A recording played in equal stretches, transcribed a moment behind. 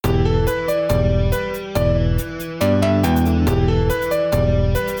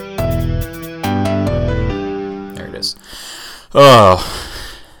Oh.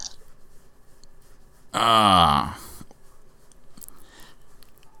 Uh,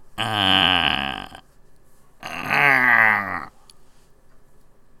 uh, uh,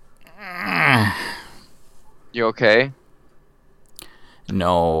 You okay?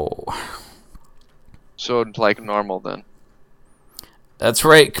 no. So, like, normal then. That's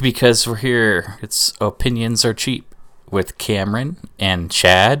right, because we're here. It's Opinions Are Cheap with Cameron and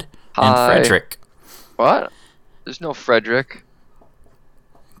Chad and Hi. Frederick. What? There's no Frederick.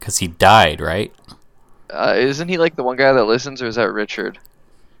 Because he died, right? Isn't he like the one guy that listens, or is that Richard?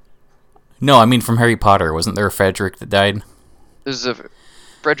 No, I mean from Harry Potter. Wasn't there a Frederick that died? There's a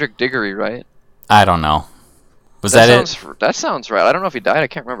Frederick Diggory, right? I don't know. Was That that it? sounds right. I don't know if he died. I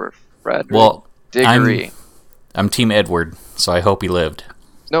can't remember. Frederick Well, Diggory. I'm Team Edward, so I hope he lived.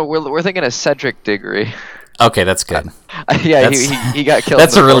 No, we're thinking of Cedric Diggory. Okay, that's good. Yeah, That's- he got killed.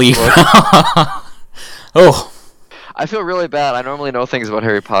 That's in a the fourth relief. book. Oh, I feel really bad. I normally know things about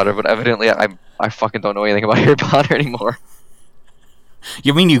Harry Potter, but evidently I fucking don't know anything about Harry Potter anymore.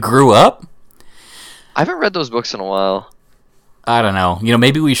 you mean you grew up? I haven't read those books in a while. I don't know.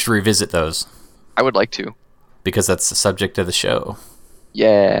 Maybe we should revisit those I would like to. because that's the subject of the show.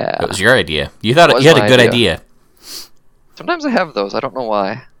 Yeah. It was your idea. You thought Was you had my a good idea. idea. Sometimes I have those. I don't know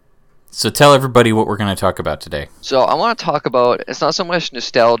why. So tell everybody what we're going to talk about today. So I want to talk about, it's not so much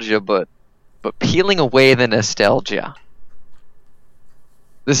nostalgia, but peeling away the nostalgia.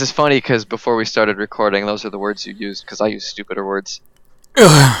 This is funny because before we started recording, those are the words you used because I use stupider words.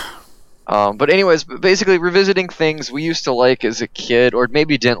 But anyways, basically revisiting things we used to like as a kid, or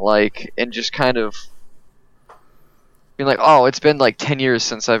maybe didn't like, and just kind of being like, oh, it's been like 10 years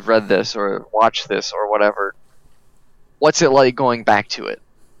since I've read this or watched this or whatever. What's it like going back to it?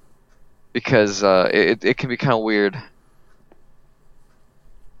 Because it can be kind of weird.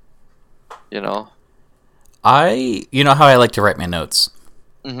 You know? You know how I like to write my notes.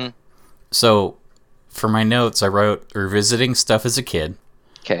 Mm-hmm. So for my notes, I wrote revisiting stuff as a kid.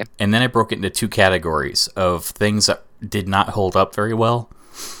 Okay. And then I broke it into two categories of things that did not hold up very well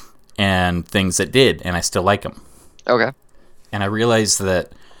and things that did, and I still like them. Okay. And I realized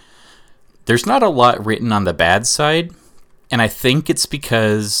that there's not a lot written on the bad side, and I think it's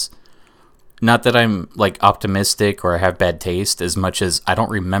because, not that I'm like optimistic or I have bad taste, as much as I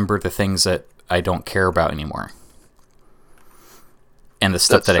don't remember the things that I don't care about anymore. And the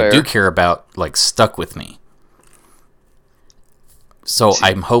stuff That's that I do fair. care about, like, stuck with me. So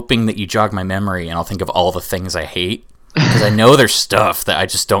I'm hoping that you jog my memory and I'll think of all the things I hate. Because I know there's stuff that I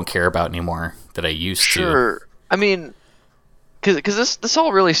just don't care about anymore that I used to. Sure. I mean, because this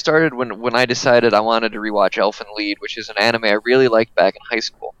all really started when I decided I wanted to rewatch Elfen Lied, which is an anime I really liked back in high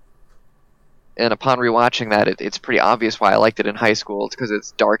school. And upon rewatching that, it's pretty obvious why I liked it in high school. It's because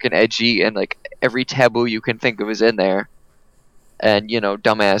it's dark and edgy, and like every taboo you can think of is in there. And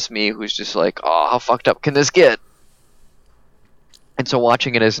dumbass me who's just like, oh, how fucked up can this get? And so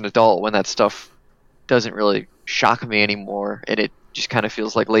watching it as an adult, when that stuff doesn't really shock me anymore, and it just kind of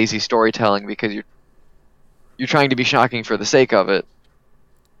feels like lazy storytelling because you're trying to be shocking for the sake of it.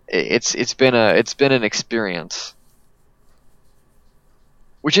 It's been an experience.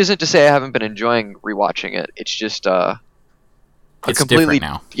 Which isn't to say I haven't been enjoying rewatching it. It's just It's completely different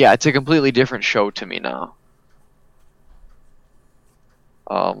now. Yeah, it's a completely different show to me now.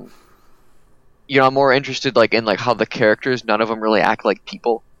 I'm more interested in how the characters, none of them really act like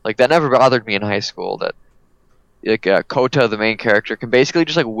people. Like that never bothered me in high school. That Kota, the main character, can basically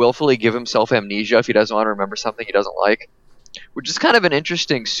just willfully give himself amnesia if he doesn't want to remember something he doesn't like, which is kind of an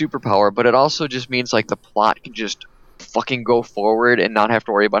interesting superpower. But it also just means the plot can just fucking go forward and not have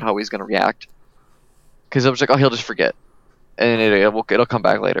to worry about how he's gonna react. Because I was like, oh, he'll just forget, and it'll come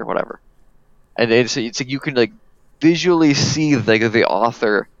back later, whatever. And it's like you can visually see the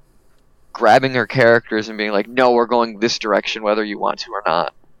author grabbing her characters and being like, no, we're going this direction whether you want to or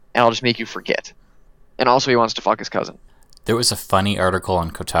not, and I'll just make you forget. And also he wants to fuck his cousin. There was a funny article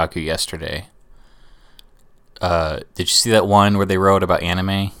on Kotaku yesterday. Did you see that one where they wrote about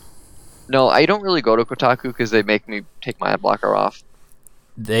anime? No, I don't really go to Kotaku because they make me take my ad blocker off.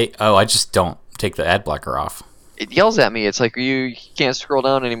 I just don't take the ad blocker off. It yells at me. It's like you can't scroll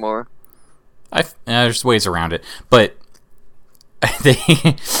down anymore. There's ways around it, but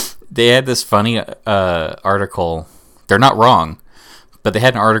they had this funny article. They're not wrong, but they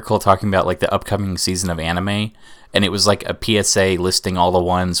had an article talking about the upcoming season of anime, and it was like a PSA listing all the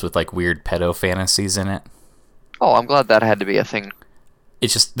ones with weird pedo fantasies in it. Oh, I'm glad that had to be a thing.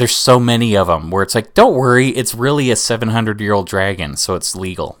 It's just there's so many of them where it's like, don't worry, it's really a 700-year-old dragon, so it's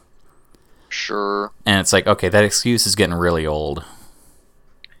legal. Sure. And it's like, okay, that excuse is getting really old.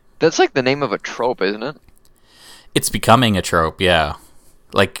 That's like the name of a trope, isn't it? It's becoming a trope, yeah.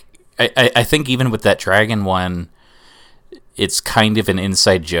 Like, I think even with that dragon one, it's kind of an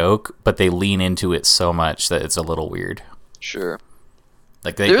inside joke, but they lean into it so much that it's a little weird. Sure.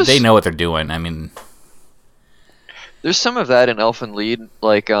 Like, they know what they're doing. I mean, there's some of that in Elfen Lied.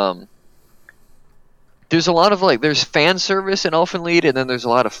 Like, there's a lot of, like, there's fan service in Elfen Lied, and then there's a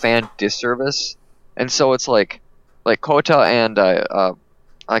lot of fan disservice. And so it's like Kota and,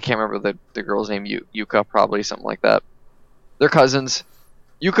 I can't remember the girl's name, Yuka, probably, something like that. They're cousins.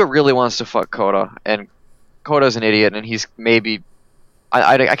 Yuka really wants to fuck Kota, and Kota's an idiot, and he's maybe...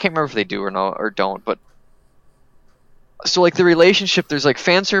 I can't remember if they do or no, or don't, but... So, like, the relationship, there's, like,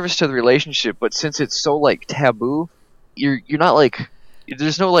 fan service to the relationship, but since it's so, like, taboo, you're not, like...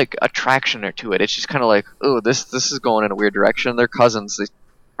 There's no, like, attraction to it. It's just kind of like, oh, this is going in a weird direction. They're cousins. They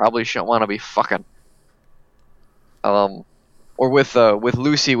probably shouldn't want to be fucking. Or with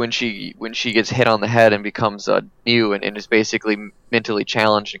Lucy when she gets hit on the head and becomes new and is basically mentally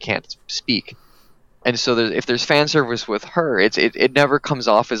challenged and can't speak. And so if there's fan service with her, it never comes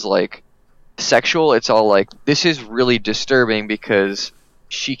off as like sexual. It's all like, this is really disturbing because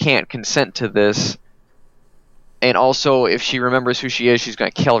she can't consent to this, and also if she remembers who she is, she's gonna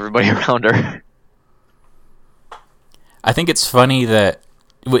kill everybody around her. I think it's funny that,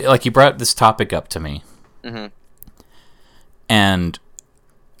 like, you brought this topic up to me. Mm-hmm. And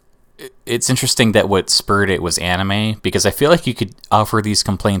it's interesting that what spurred it was anime, because I feel like you could offer these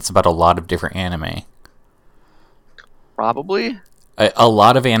complaints about a lot of different anime. Probably. A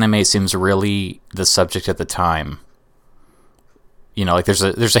lot of anime seems really the subject at the time. You know, like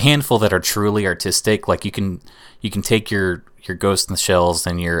there's a handful that are truly artistic. Like you can take your Ghost in the Shells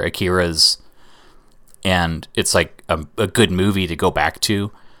and your Akiras, and it's like a good movie to go back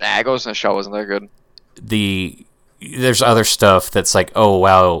to. Nah, Ghost in the Shell wasn't that good. There's other stuff that's like, oh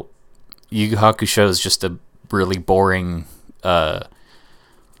wow, Yu Yu Hakusho is just a really boring, what's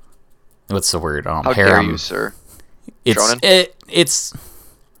the word? How harem. dare you, sir? It's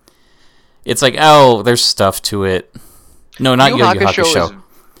like, oh, there's stuff to it. No, not Yu Yu Hakusho.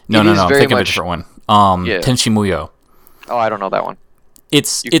 No, I'm thinking of a different one. Tenchi Muyo. Oh, I don't know that one.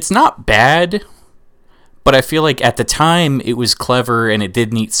 It's not bad, but I feel like at the time it was clever and it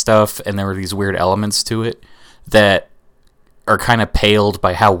did neat stuff, and there were these weird elements to it that are kind of paled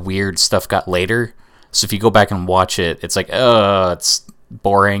by how weird stuff got later. So if you go back and watch it, it's like, it's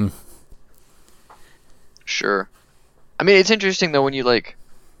boring. Sure. I mean, it's interesting though when you like,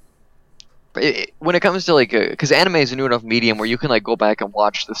 when it comes to like, because anime is a new enough medium where you can like go back and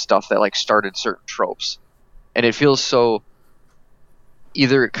watch the stuff that like started certain tropes, and it feels so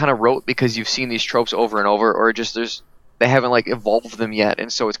either kind of rote because you've seen these tropes over and over, or just they haven't like evolved them yet,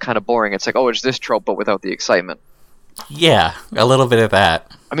 and so it's kind of boring. It's like, oh, it's this trope but without the excitement. Yeah, a little bit of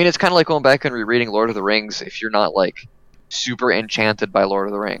that. I mean, it's kind of like going back and rereading Lord of the Rings if you're not like super enchanted by Lord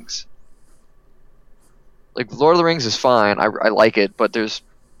of the Rings. Like, Lord of the Rings is fine, I like it, but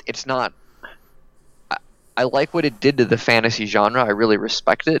it's not... I like what it did to the fantasy genre, I really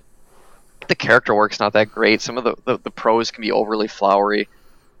respect it. The character work's not that great, some of the prose can be overly flowery.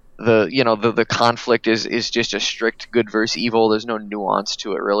 The conflict is just a strict good versus evil, there's no nuance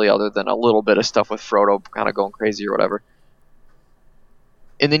to it really, other than a little bit of stuff with Frodo kind of going crazy or whatever.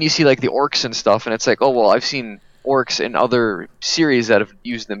 And then you see, like, the orcs and stuff, and it's like, oh, well, I've seen orcs in other series that have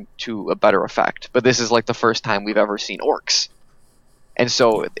used them to a better effect, but this is like the first time we've ever seen orcs, and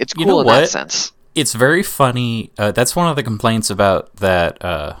so it's cool in that sense. It's very funny. That's one of the complaints about that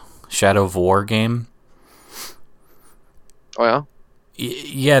Shadow of War game. Oh yeah?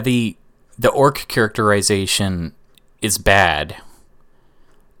 Yeah, the orc characterization is bad,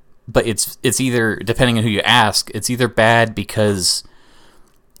 but it's either, depending on who you ask, it's either bad because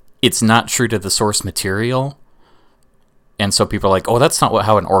it's not true to the source material. And so people are like, oh, that's not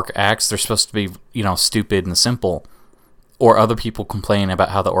how an orc acts. They're supposed to be, stupid and simple. Or other people complain about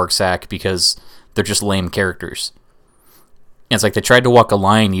how the orcs act because they're just lame characters. And it's like they tried to walk a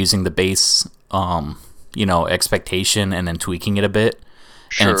line using the base, expectation and then tweaking it a bit.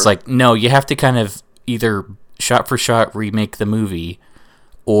 Sure. And it's like, no, you have to kind of either shot for shot remake the movie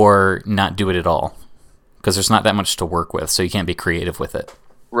or not do it at all. Because there's not that much to work with, so you can't be creative with it.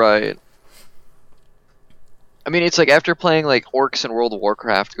 Right. I mean, it's like after playing like orcs in World of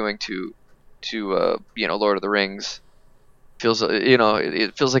Warcraft, going to Lord of the Rings feels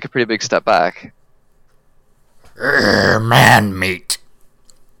it feels like a pretty big step back. Man meat.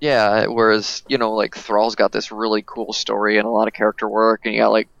 Yeah, whereas like Thrall's got this really cool story and a lot of character work, and you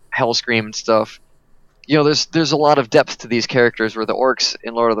got like Hellscream and stuff. There's a lot of depth to these characters, where the orcs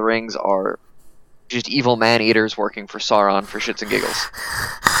in Lord of the Rings are just evil man-eaters working for Sauron for shits and giggles.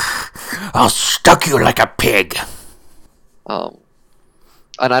 I'll stuck you like a pig. Um,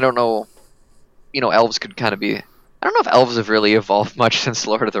 and I don't know, elves could kind of be. I don't know if elves have really evolved much since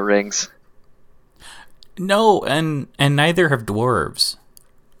Lord of the Rings. No, and neither have dwarves.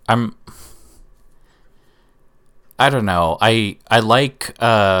 I don't know. I like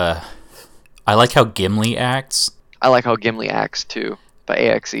how Gimli acts, I like how Gimli acts too, by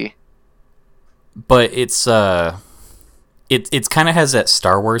AXE. but it's kind of has that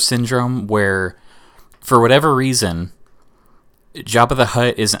Star Wars syndrome where, for whatever reason, Jabba the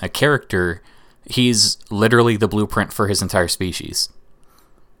Hutt isn't a character. He's literally the blueprint for his entire species.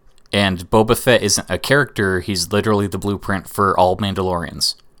 And Boba Fett isn't a character. He's literally the blueprint for all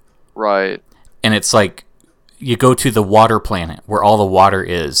Mandalorians. Right. And it's like, you go to the water planet where all the water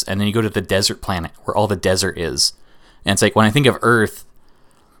is, and then you go to the desert planet where all the desert is. And it's like, when I think of Earth,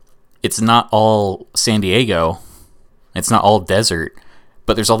 it's not all San Diego, it's not all desert,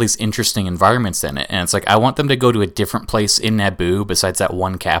 but there's all these interesting environments in it. And it's like, I want them to go to a different place in Naboo besides that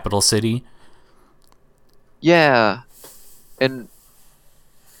one capital city. Yeah, and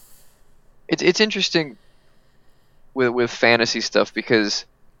it's interesting with fantasy stuff because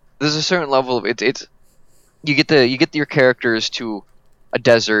there's a certain level of it's you get your characters to a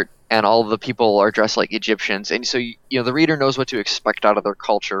desert and all of the people are dressed like Egyptians, and so the reader knows what to expect out of their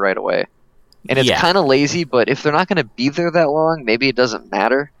culture right away. And it's kind of lazy, but if they're not going to be there that long, maybe it doesn't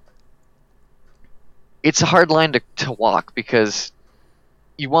matter. It's a hard line to walk because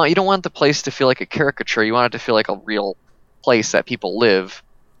you don't want the place to feel like a caricature. You want it to feel like a real place that people live.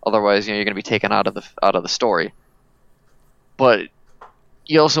 Otherwise, you're going to be taken out of the story. But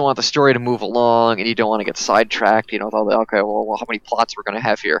you also want the story to move along, and you don't want to get sidetracked. With all the how many plots we're going to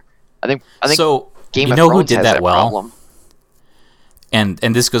have here? I think so. Game of Thrones who did has that well? problem. And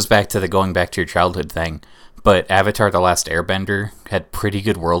this goes back to the going back to your childhood thing. But Avatar: The Last Airbender had pretty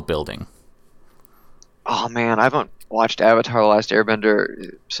good world building. Oh man, I haven't watched Avatar: The Last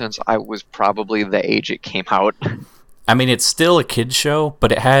Airbender since I was probably the age it came out. I mean, it's still a kid's show,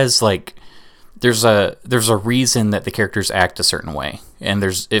 but it has there's a reason that the characters act a certain way, and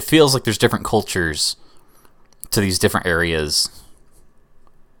it feels like there's different cultures to these different areas.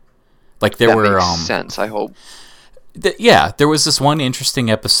 Like that makes sense. I hope. There was this one interesting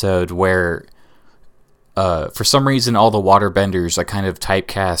episode where, for some reason, all the waterbenders are kind of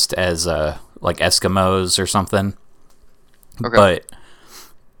typecast as like Eskimos or something. Okay. But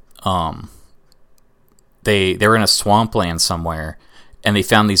they were in a swampland somewhere, and they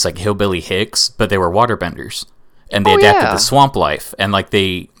found these like hillbilly hicks, but they were waterbenders, and they adapted to swamp life, and like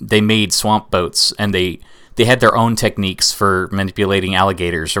they made swamp boats, and they had their own techniques for manipulating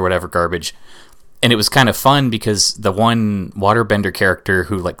alligators or whatever garbage. And it was kind of fun because the one waterbender character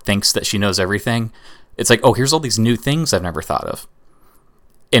who like thinks that she knows everything, it's like, oh, here's all these new things I've never thought of.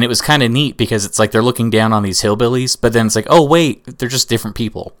 And it was kind of neat because it's like they're looking down on these hillbillies, but then it's like, oh wait, they're just different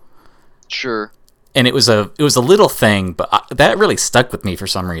people. Sure. And it was a little thing, but that really stuck with me for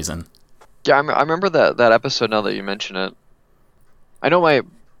some reason. Yeah, I remember that episode now that you mention it. I know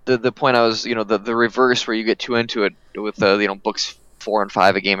the point I was, the reverse where you get too into it with books 4 and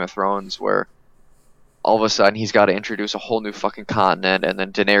 5 of Game of Thrones, where all of a sudden he's got to introduce a whole new fucking continent, and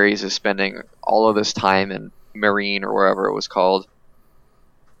then Daenerys is spending all of this time in Meereen or wherever it was called,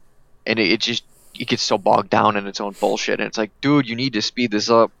 and it gets so bogged down in its own bullshit, and it's like, dude, you need to speed this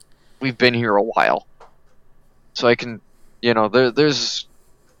up. We've been here a while, so I can, there's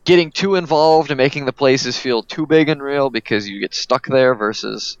getting too involved and making the places feel too big and real because you get stuck there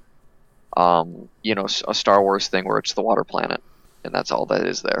versus, a Star Wars thing where it's the water planet, and that's all that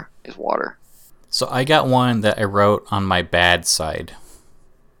is there is water. So I got one that I wrote on my bad side.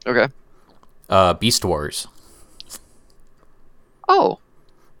 Okay. Beast Wars. Oh.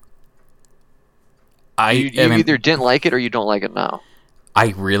 You mean, either didn't like it or you don't like it now.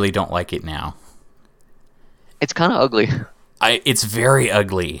 I really don't like it now. It's kind of ugly. It's very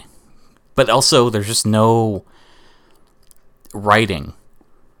ugly. But also, there's just no writing.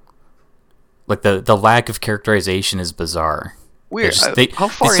 Like, the lack of characterization is bizarre. Weird. How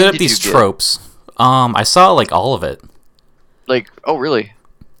far they set up these tropes. I saw, like, all of it. Like, oh, really?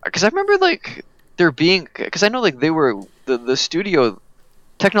 Because I remember, like, there being... Because I know, like, they were... The studio...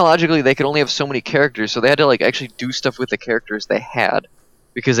 Technologically, they could only have so many characters, so they had to, like, actually do stuff with the characters they had.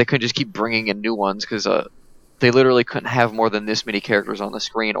 Because they couldn't just keep bringing in new ones, because they literally couldn't have more than this many characters on the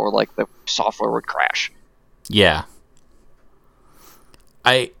screen, or, like, the software would crash. Yeah.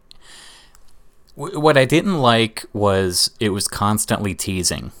 What I didn't like was it was constantly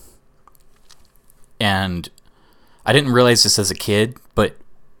teasing. And I didn't realize this as a kid, but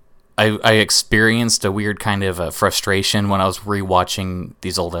I experienced a weird kind of a frustration when I was rewatching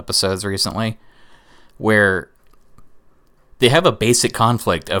these old episodes recently, where they have a basic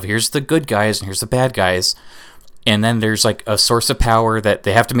conflict of here's the good guys and here's the bad guys, and then there's like a source of power that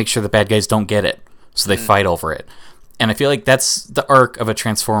they have to make sure the bad guys don't get it, so they fight over it. And I feel like that's the arc of a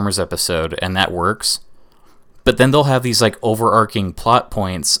Transformers episode, and that works. But then they'll have these like overarching plot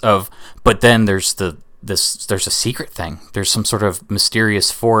points of, but then there's there's a secret thing. There's some sort of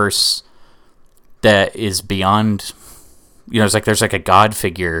mysterious force that is beyond, there's like a god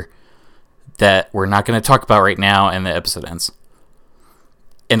figure that we're not going to talk about right now, and the episode ends.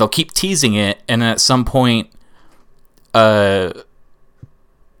 And they'll keep teasing it, and then at some point,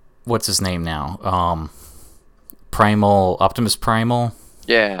 what's his name now? Optimus Primal?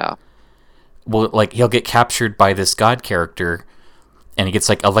 Yeah. Well, like, he'll get captured by this god character, and he gets,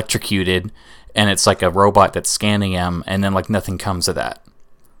 like, electrocuted, and it's like a robot that's scanning him, and then, like, nothing comes of that.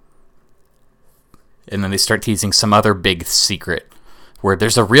 And then they start teasing some other big secret, where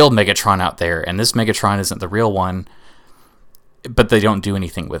there's a real Megatron out there, and this Megatron isn't the real one, but they don't do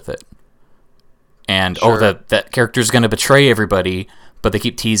anything with it. And, that character's going to betray everybody, but they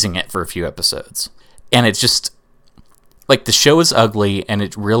keep teasing it for a few episodes. And it's just, like, the show is ugly, and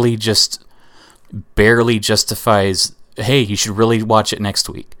it really just barely justifies, hey, you should really watch it next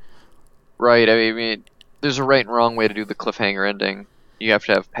week. Right, I mean, there's a right and wrong way to do the cliffhanger ending. You have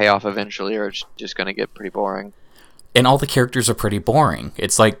to have payoff eventually, or it's just going to get pretty boring. And all the characters are pretty boring.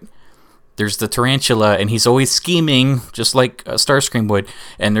 It's like, there's the Tarantula, and he's always scheming, just like Starscream would.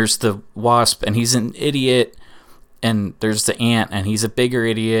 And there's the Wasp, and he's an idiot. And there's the Ant, and he's a bigger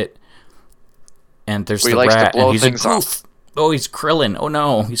idiot. And there's the Rat, and he's a goof. Oh, he's Krillin. Oh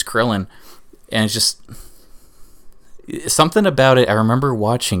no, he's Krillin. And it's just something about it. I remember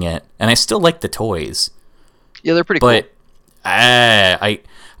watching it, and I still like the toys. Yeah, they're pretty cool. But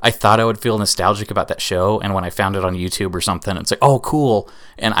I thought I would feel nostalgic about that show, and when I found it on YouTube or something, it's like, oh, cool,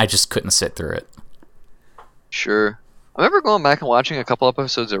 and I just couldn't sit through it. Sure. I remember going back and watching a couple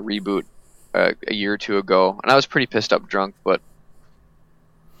episodes of Reboot a year or two ago, and I was pretty pissed up drunk, but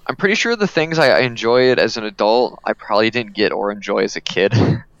I'm pretty sure the things I enjoyed as an adult, I probably didn't get or enjoy as a kid.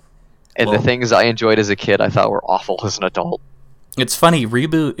 And the things I enjoyed as a kid, I thought were awful as an adult. It's funny,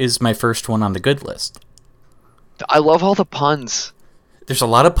 Reboot is my first one on the good list. I love all the puns. There's a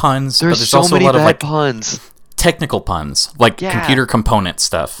lot of puns, but there's so also many a lot of like puns. Technical puns, like computer component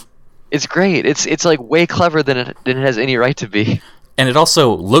stuff. It's great. It's like way clever than it has any right to be. And it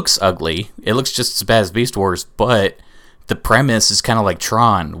also looks ugly. It looks just as bad as Beast Wars, but the premise is kind of like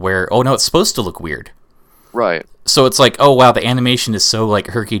Tron, where, oh no, it's supposed to look weird. Right. So it's like, oh wow, the animation is so like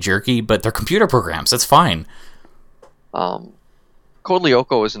herky-jerky, but they're computer programs. That's fine. Code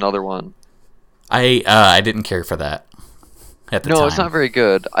Lyoko is another one. I didn't care for that at the time. No, it's not very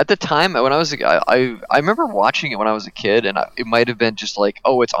good. At the time, when I was I remember watching it when I was a kid, and it might have been just like,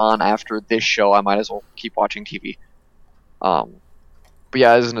 oh, it's on after this show, I might as well keep watching TV. But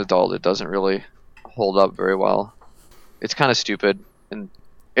yeah, as an adult, it doesn't really hold up very well. It's kind of stupid, and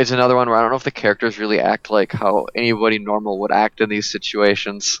it's another one where I don't know if the characters really act like how anybody normal would act in these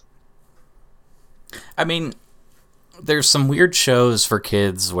situations. I mean, there's some weird shows for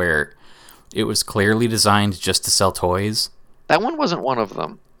kids where it was clearly designed just to sell toys. That one wasn't one of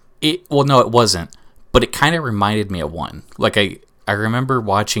them. Well, no, it wasn't. But it kind of reminded me of one. Like, I remember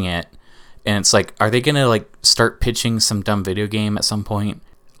watching it, and it's like, are they going to, like, start pitching some dumb video game at some point?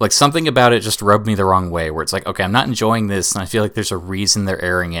 Like, something about it just rubbed me the wrong way, where it's like, okay, I'm not enjoying this, and I feel like there's a reason they're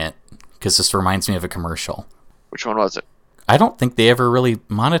airing it, because this reminds me of a commercial. Which one was it? I don't think they ever really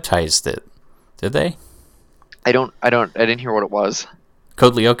monetized it. Did they? I didn't hear what it was.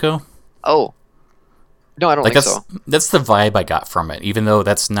 Code Lyoko? Oh. No, I don't think so. That's the vibe I got from it, even though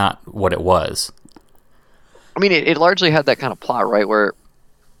that's not what it was. I mean, it largely had that kind of plot, right, where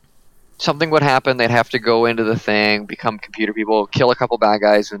something would happen, they'd have to go into the thing, become computer people, kill a couple bad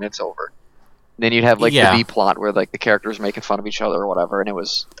guys, and it's over. And then you'd have, like, the B-plot where, like, the characters making fun of each other or whatever, and it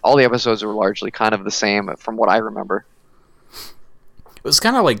was... All the episodes were largely kind of the same, from what I remember. It was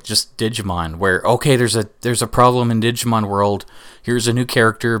kind of like just Digimon, where, okay, there's a problem in Digimon world, here's a new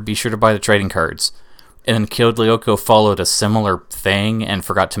character, be sure to buy the trading cards. And then Code Lyoko followed a similar thing and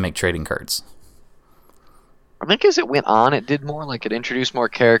forgot to make trading cards. I think as it went on, it did more, like, it introduced more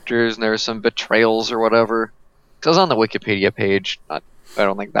characters, and there were some betrayals or whatever. 'Cause I was on the Wikipedia page, I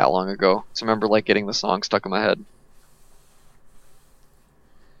don't think that long ago, so I remember, like, getting the song stuck in my head.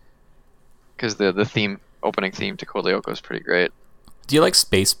 Because the opening theme to Code Lyoko is pretty great. Do you like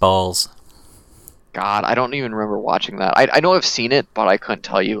Spaceballs? God, I don't even remember watching that. I know I've seen it, but I couldn't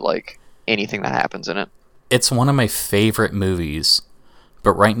tell you, like, anything that happens in it. It's one of my favorite movies,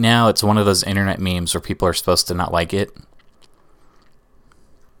 but right now it's one of those internet memes where people are supposed to not like it.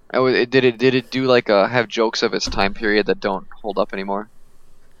 Did it do like have jokes of its time period that don't hold up anymore?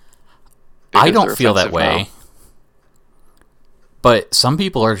 I Because don't they're feel that offensive way. now. But some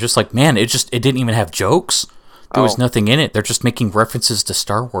people are just like, man, it didn't even have jokes. There was Oh, nothing in it. They're just making references to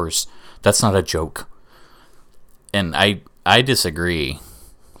Star Wars. That's not a joke. And I disagree.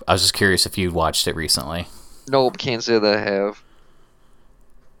 I was just curious if you watched it recently. nope, can't say that I have.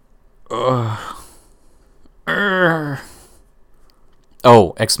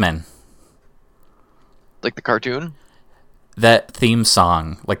 Oh, X-Men. Like the cartoon? That theme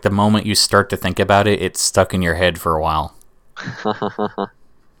song, like the moment you start to think about it, it's stuck in your head for a while.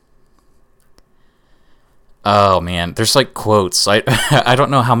 Oh man, there's like quotes. I I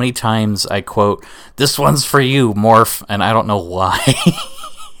don't know how many times I quote, "This one's for you, Morph," and I don't know why.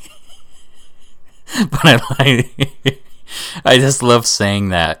 But I just love saying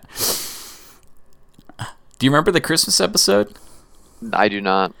that. Do you remember the Christmas episode? I do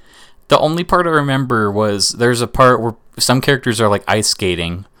not. The only part I remember was there's a part where some characters are like ice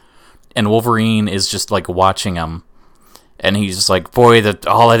skating, and Wolverine is just like watching them, and he's just like, "Boy, the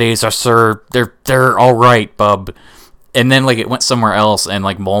holidays are they're all right, bub." And then like it went somewhere else, and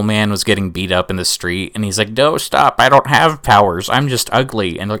like Mole Man was getting beat up in the street, and he's like, "No, stop! I don't have powers. I'm just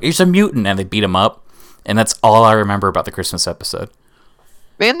ugly." And like, he's a mutant, and they beat him up, and that's all I remember about the Christmas episode.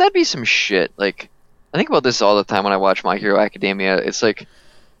 Man, that'd be some shit. Like, I think about this all the time when I watch My Hero Academia. It's like,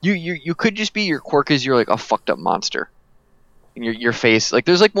 you could just be your quirk is you're like a fucked up monster. And your face, like,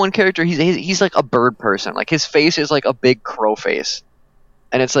 there's like one character, he's like a bird person. Like, his face is like a big crow face.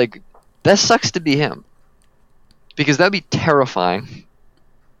 And it's like, that sucks to be him. Because that'd be terrifying.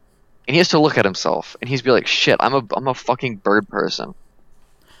 And he has to look at himself, and he's be like, shit, I'm a fucking bird person.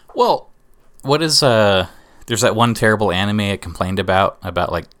 Well, what is there's that one terrible anime I complained about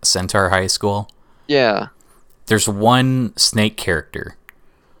like Centaur High School. Yeah. There's one snake character,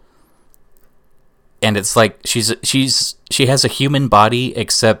 and it's like she has a human body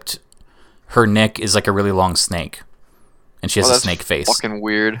except her neck is like a really long snake, and she has a That's snake face. fucking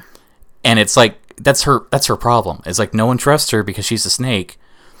weird. And it's like that's her problem. It's like no one trusts her because she's a snake,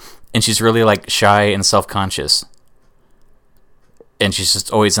 and she's really like shy and self-conscious, and she's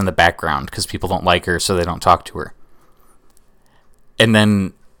just always in the background because people don't like her, so they don't talk to her. And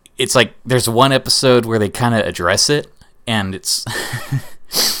then it's like there's one episode where they kind of address it, and it's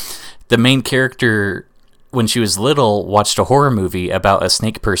the main character when she was little watched a horror movie about a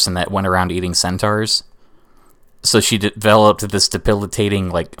snake person that went around eating centaurs. So she developed this debilitating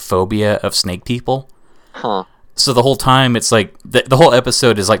like phobia of snake people. Huh. So the whole time it's like the whole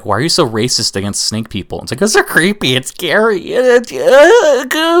episode is like, why are you so racist against snake people? It's like, because they're creepy, it's scary.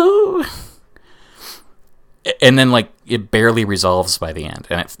 And then like it barely resolves by the end,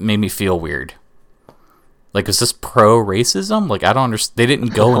 and it made me feel weird. Like, is this pro racism? Like, I don't understand. They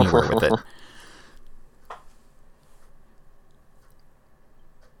didn't go anywhere with it.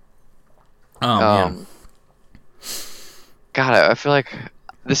 Oh man. God, I feel like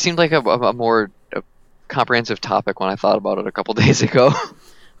this seemed like a more comprehensive topic when I thought about it a couple days ago.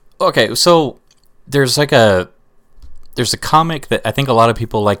 Okay, so there's a comic that I think a lot of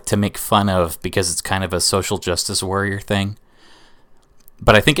people like to make fun of because it's kind of a social justice warrior thing.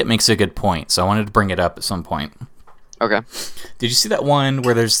 But I think it makes a good point, so I wanted to bring it up at some point. Okay. Did you see that one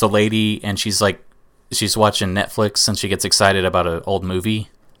where there's the lady and she's watching Netflix and she gets excited about an old movie?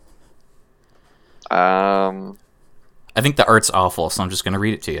 I think the art's awful, so I'm just going to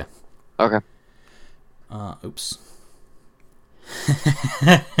read it to you. Okay. Oops.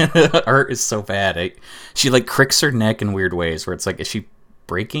 The art is so bad. She like cricks her neck in weird ways where it's like, is she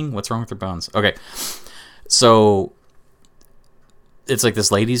breaking? What's wrong with her bones? Okay. So it's like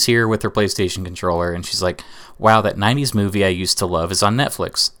this lady's here with her PlayStation controller and she's like, wow, that 90s movie I used to love is on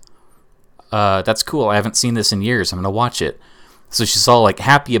Netflix. That's cool. I haven't seen this in years. I'm going to watch it. So she's all like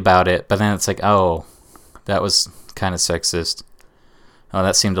happy about it, but then it's like, oh, that was kind of sexist. Oh,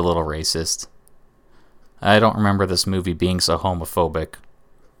 that seemed a little racist. I don't remember this movie being so homophobic.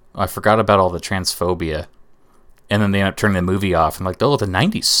 I forgot about all the transphobia. And then they end up turning the movie off. And like, oh, the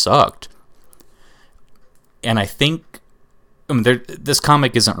 90s sucked. And I think this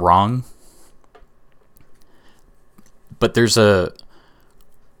comic isn't wrong. But there's a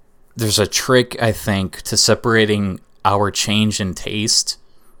trick, I think, to separating our change in taste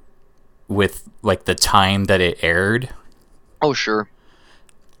with like the time that it aired. Oh, sure.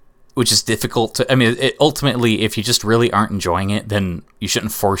 Which is difficult to... I mean, ultimately, if you just really aren't enjoying it, then you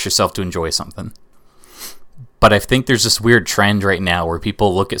shouldn't force yourself to enjoy something. But I think there's this weird trend right now where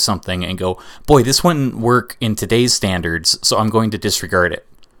people look at something and go, boy, this wouldn't work in today's standards, so I'm going to disregard it.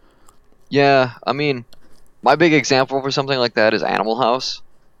 Yeah, I mean, my big example for something like that is Animal House.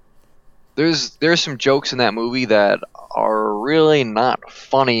 there's some jokes in that movie that are really not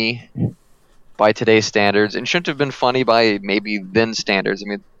funny by today's standards and shouldn't have been funny by maybe then standards. I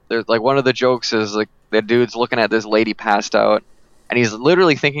mean, there's like one of the jokes is like the dude's looking at this lady passed out and he's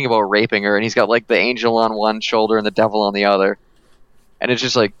literally thinking about raping her and he's got like the angel on one shoulder and the devil on the other. And it's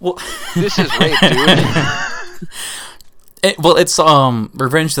just like, Well, this is rape, dude. it's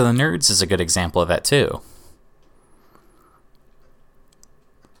Revenge of the Nerds is a good example of that too.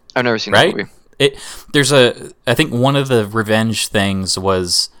 I've never seen Right? that movie. I think one of the revenge things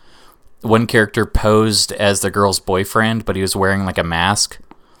was one character posed as the girl's boyfriend, but he was wearing like a mask.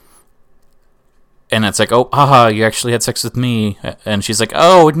 And it's like, oh, haha, you actually had sex with me. And she's like,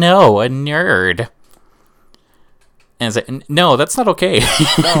 oh, no, a nerd. And it's like, no, that's not okay.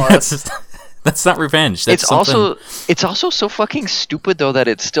 No, that's not revenge. That's it's also so fucking stupid though that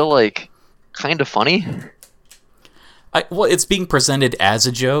it's still like kind of funny. Well, it's being presented as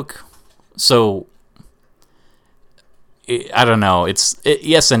a joke. So, I don't know. It's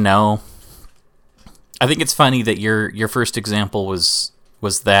yes and no. I think it's funny that your first example was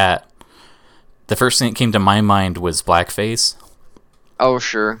that. The first thing that came to my mind was blackface. Oh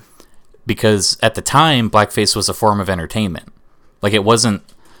sure. Because at the time, blackface was a form of entertainment. Like, it wasn't,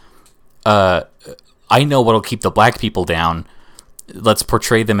 I know what'll keep the black people down. Let's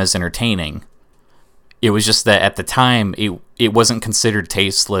portray them as entertaining. It was just that at the time, it wasn't considered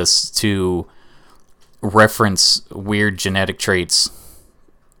tasteless to reference weird genetic traits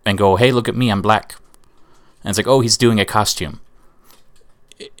and go, hey, look at me, I'm black. And it's like, oh, he's doing a costume.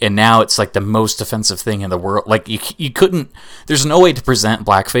 And now it's like the most offensive thing in the world. Like, you couldn't, there's no way to present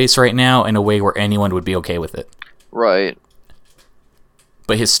blackface right now in a way where anyone would be okay with it. Right.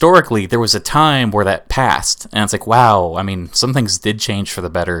 But historically, there was a time where that passed. And it's like, wow, I mean, some things did change for the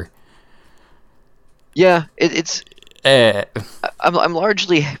better. Yeah, Uh, I'm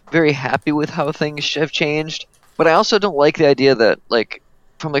largely very happy with how things have changed, but I also don't like the idea that like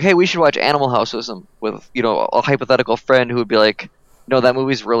from like, hey, we should watch Animal House with a hypothetical friend who would be like, no, that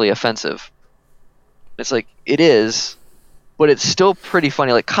movie's really offensive. It's like it is, but it's still pretty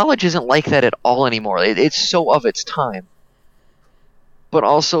funny. Like college isn't like that at all anymore. It's so of its time. But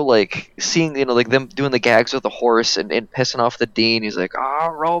also like seeing like them doing the gags with the horse and pissing off the dean. He's like, oh,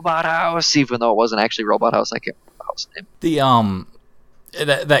 Robot House, even though it wasn't actually Robot House. I can't remember the house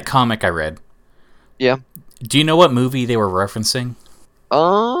name. that comic I read. Yeah. Do you know what movie they were referencing?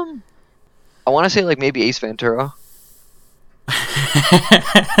 I want to say like maybe Ace Ventura.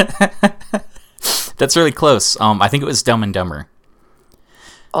 That's really close. I think it was Dumb and Dumber.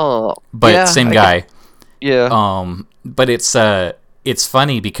 Oh, But yeah, same guy. Yeah. But it's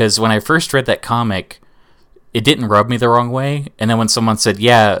funny because when I first read that comic, it didn't rub me the wrong way. And then when someone said,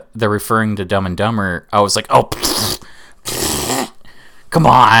 yeah, they're referring to Dumb and Dumber, I was like, oh, come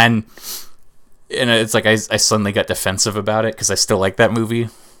on. And it's like I suddenly got defensive about it because I still like that movie.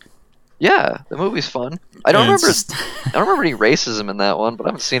 Yeah, the movie's fun. I don't remember any racism in that one, but I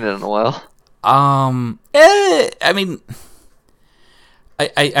haven't seen it in a while. I mean,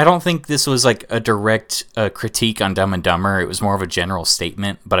 I don't think this was like a direct critique on Dumb and Dumber. It was more of a general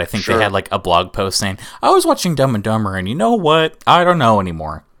statement, but I think Sure. they had like a blog post saying, I was watching Dumb and Dumber, and you know what? I don't know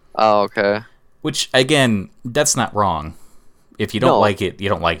anymore. Oh, okay. Which, again, that's not wrong. If you don't No. like it, you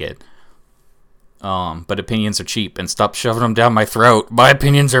don't like it. But opinions are cheap, and stop shoving them down my throat. My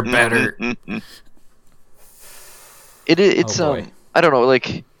opinions are better. It's Oh, boy. I don't know,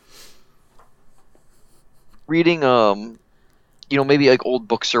 like reading maybe like old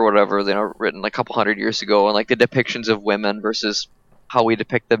books or whatever, written like a couple hundred years ago, and like the depictions of women versus how we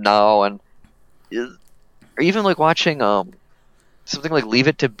depict them now, and or even like watching something like Leave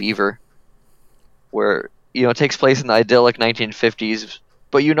It to Beaver, where it takes place in the idyllic 1950s,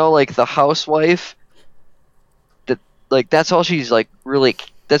 but like the housewife that like that's all she's like really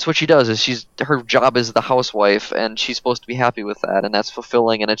that's what she does is her job is the housewife and she's supposed to be happy with that and that's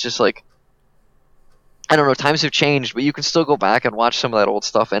fulfilling, and it's just like I don't know, times have changed, but you can still go back and watch some of that old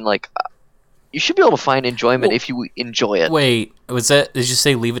stuff and like you should be able to find enjoyment if you enjoy it. Wait, did you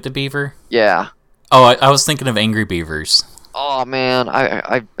say Leave It to Beaver? Yeah. Oh, I was thinking of Angry Beavers. Oh man,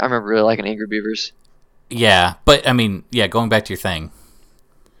 I remember really liking Angry Beavers. Yeah, but I mean, yeah, going back to your thing.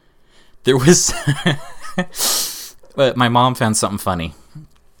 There was but my mom found something funny.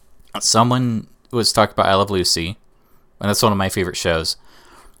 Someone was talking about I Love Lucy, and that's one of my favorite shows.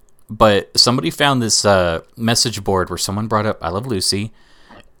 But somebody found this message board where someone brought up I Love Lucy,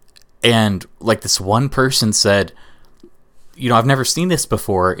 and like this one person said, I've never seen this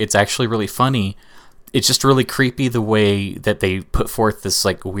before. It's actually really funny. It's just really creepy the way that they put forth this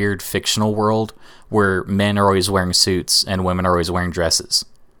like weird fictional world where men are always wearing suits and women are always wearing dresses.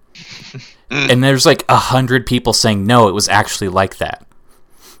 And there's like 100 people saying, no, it was actually like that.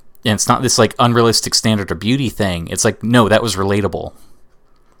 And it's not this like unrealistic standard of beauty thing. It's like, no, that was relatable.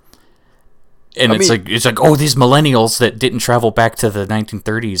 And it's like, oh, these millennials that didn't travel back to the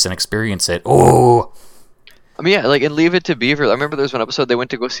 1930s and experience it. Oh, I mean, yeah, like in Leave It to Beaver, I remember there was one episode they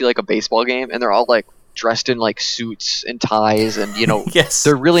went to go see like a baseball game, and they're all like dressed in like suits and ties, and yes,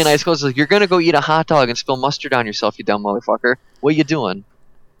 they're really nice clothes. Like, you're gonna go eat a hot dog and spill mustard on yourself, you dumb motherfucker. What are you doing?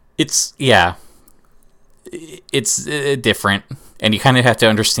 It's different, and you kind of have to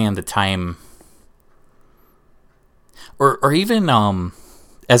understand the time. Or even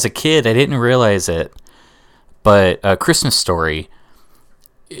as a kid, I didn't realize it, but A Christmas Story,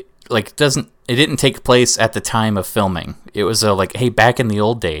 it didn't take place at the time of filming. It was like, hey, back in the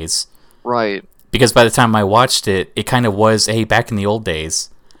old days. Right. Because by the time I watched it, it kind of was, hey, back in the old days.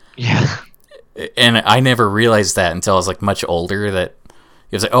 Yeah. And I never realized that until I was like much older, that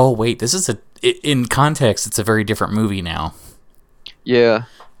it was like, oh, wait, this is in context, it's a very different movie now. Yeah.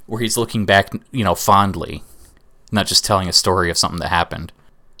 Where he's looking back, fondly, not just telling a story of something that happened.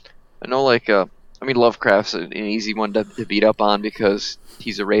 I know, like, Lovecraft's an easy one to beat up on because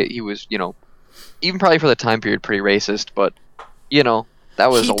he was, even probably for the time period, pretty racist, but, that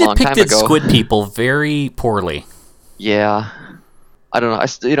was a long time ago. He depicted squid people very poorly. Yeah. I don't know.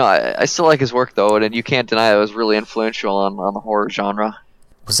 I still like his work, though, and you can't deny it was really influential on the horror genre.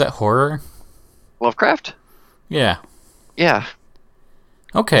 Was that horror? Lovecraft? Yeah. Yeah.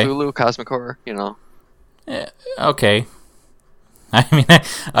 Okay. Cthulhu, cosmic horror, Okay. I mean,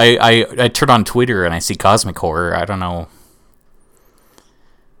 I turn on Twitter and I see cosmic horror. I don't know.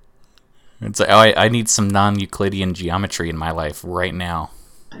 It's like, I need some non-Euclidean geometry in my life right now.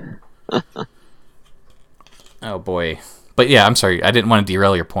 Oh boy. But yeah, I'm sorry. I didn't want to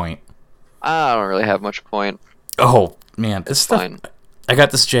derail your point. I don't really have much point. Oh man, It's fine. I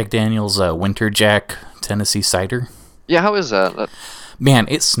got this Jack Daniel's Winter Jack Tennessee cider. Yeah, how is that? Man,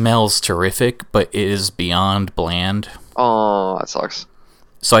 it smells terrific, but it is beyond bland. Oh, that sucks.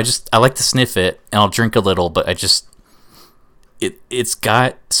 So I like to sniff it, and I'll drink a little, but it's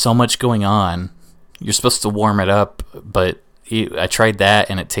got so much going on. You're supposed to warm it up, but I tried that,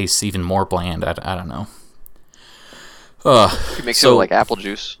 and it tastes even more bland. I don't know. You mix it with like apple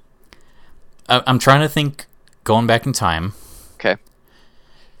juice. I'm trying to think, going back in time. Okay.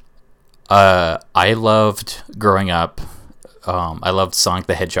 I loved growing up. I loved Sonic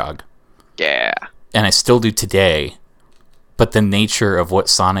the Hedgehog. Yeah. And I still do today. But the nature of what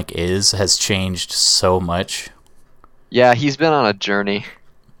Sonic has changed so much. Yeah, he's been on a journey.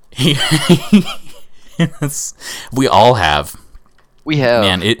 We all have. We have.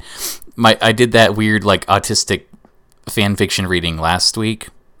 Man, I did that weird like autistic fan fiction reading last week.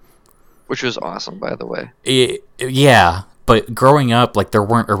 Which was awesome, by the way. Yeah, but growing up, like, there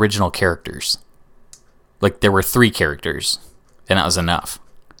weren't original characters. Like, there were 3 characters, and that was enough.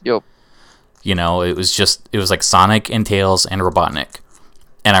 Yep. It was like Sonic and Tails and Robotnik.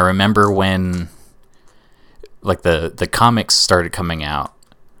 And I remember when, like, the comics started coming out,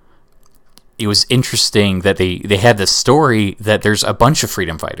 it was interesting that they had this story that there's a bunch of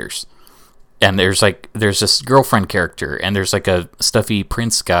freedom fighters. And there's this girlfriend character, and there's like a stuffy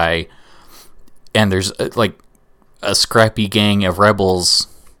prince guy, and there's like a scrappy gang of rebels.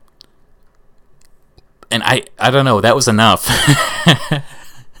 And I don't know, that was enough.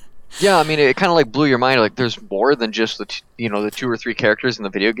 Yeah, I mean, it kind of like blew your mind. Like, there's more than just the 2 or 3 characters in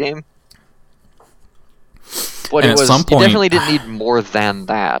the video game. But and at some point, you definitely didn't need more than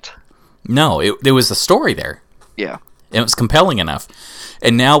that. No, there was a story there. Yeah. And it was compelling enough.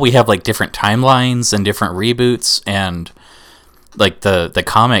 And now we have like different timelines and different reboots, and like the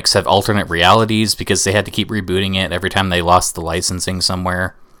comics have alternate realities because they had to keep rebooting it every time they lost the licensing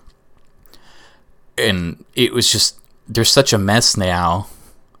somewhere. And it was just, there's such a mess now.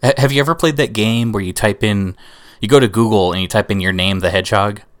 Have you ever played that game where you go to Google and you type in your name, the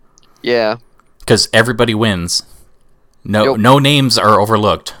Hedgehog? Yeah. Because everybody wins. No, Yep. No names are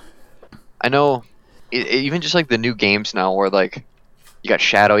overlooked. I know. Even just like the new games now, where like you got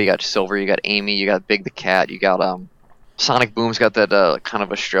Shadow, you got Silver, you got Amy, you got Big the Cat, you got Sonic Boom's got that kind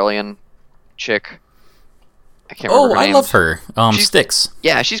of Australian chick. I can't remember her name. I love her. Styx.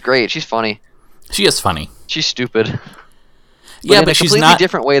 Yeah, she's great. She's funny. She is funny. She's stupid. Yeah, but she's in a completely not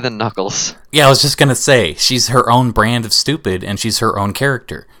different way than Knuckles. Yeah, I was just gonna say she's her own brand of stupid, and she's her own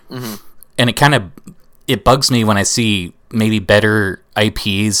character. Mm-hmm. And it bugs me when I see maybe better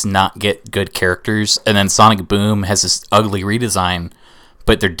IPs not get good characters, and then Sonic Boom has this ugly redesign,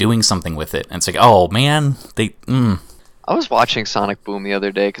 but they're doing something with it, and it's like, oh man, I was watching Sonic Boom the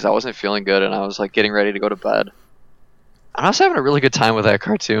other day because I wasn't feeling good, and I was like getting ready to go to bed. I was having a really good time with that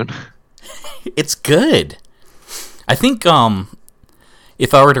cartoon. It's good. I think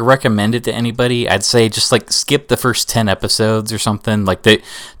if I were to recommend it to anybody, I'd say just like skip the first 10 episodes or something. Like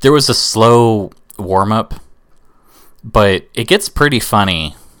there was a slow warm up, but it gets pretty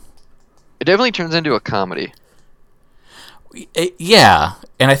funny. It definitely turns into a comedy. Yeah,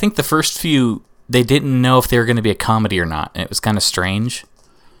 and I think the first few they didn't know if they were going to be a comedy or not, and it was kind of strange.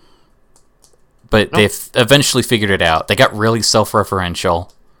 But they've eventually figured it out. They got really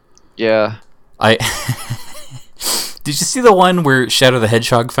self-referential. Yeah. I Did you see the one where Shadow the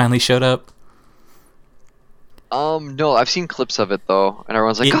Hedgehog finally showed up? No, I've seen clips of it though, and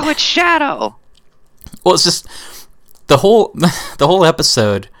everyone's like, "Oh, it's Shadow." Well, it's just the whole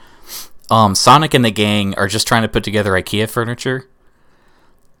episode. Sonic and the gang are just trying to put together IKEA furniture,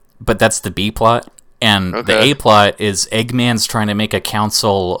 but that's the B plot, and the A plot is Eggman's trying to make a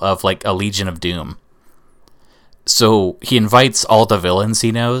council of like a Legion of Doom. So he invites all the villains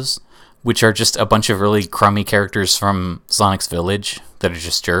he knows, which are just a bunch of really crummy characters from Sonic's Village that are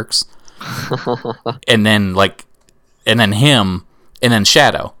just jerks. and then him, and then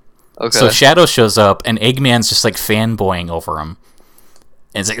Shadow. Okay. So Shadow shows up, and Eggman's just like fanboying over him.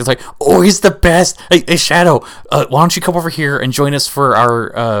 And it's like, oh, he's the best. Hey Shadow, why don't you come over here and join us for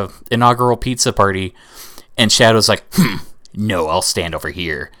our inaugural pizza party? And Shadow's like, no, I'll stand over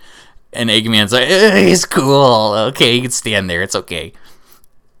here. And Eggman's like, he's cool. Okay, you can stand there. It's okay.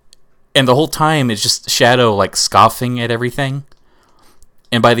 And the whole time it's just Shadow like scoffing at everything.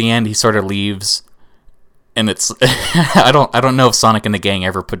 And by the end, he sort of leaves. And it's I don't know if Sonic and the gang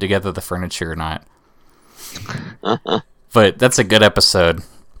ever put together the furniture or not. But that's a good episode.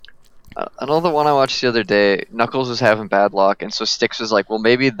 I know the one I watched the other day, Knuckles was having bad luck, and so Styx was like, well,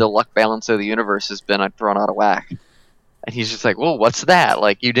 maybe the luck balance of the universe has been thrown out of whack. And he's just like, well, what's that?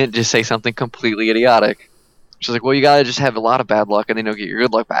 Like, you didn't just say something completely idiotic. She's like, well, you gotta just have a lot of bad luck, and then you'll get your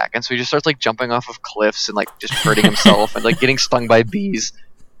good luck back. And so he just starts, like, jumping off of cliffs and, like, just hurting himself and, like, getting stung by bees.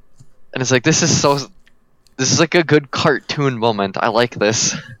 And it's like, this is, like, a good cartoon moment. I like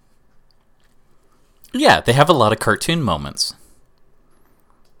this. Yeah, they have a lot of cartoon moments.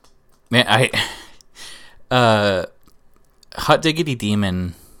 Man, Hot Diggity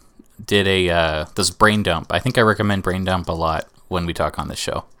Demon did this Brain Dump. I think I recommend Brain Dump a lot when we talk on this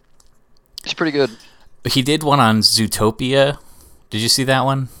show. It's pretty good. He did one on Zootopia. Did you see that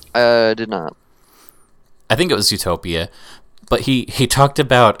one? I did not. I think it was Zootopia. But he talked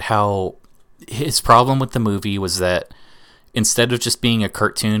about how his problem with the movie was that instead of just being a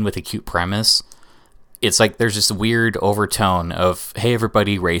cartoon with a cute premise, it's like there's this weird overtone of, hey,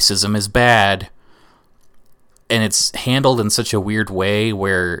 everybody, racism is bad. And it's handled in such a weird way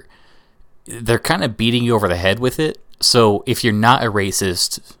where they're kind of beating you over the head with it. So if you're not a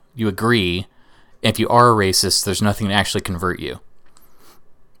racist, you agree. If you are a racist, there's nothing to actually convert you.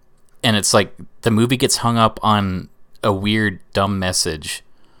 And it's like the movie gets hung up on a weird, dumb message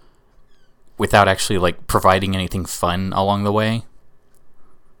without actually like providing anything fun along the way.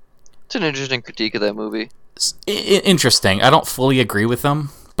 It's an interesting critique of that movie. Interesting. I don't fully agree with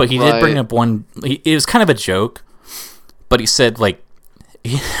him, but he did bring up one. It was kind of a joke, but he said like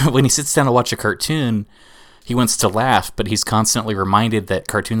when he sits down to watch a cartoon, he wants to laugh, but he's constantly reminded that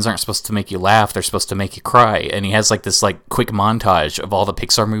cartoons aren't supposed to make you laugh; they're supposed to make you cry. And he has like this like quick montage of all the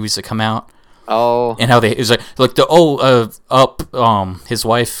Pixar movies that come out. Oh, and how it was like his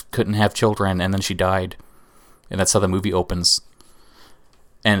wife couldn't have children, and then she died, and that's how the movie opens.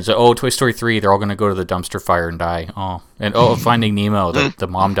 And so, Toy Story 3, they're all going to go to the dumpster fire and die. Oh. And, Finding Nemo, the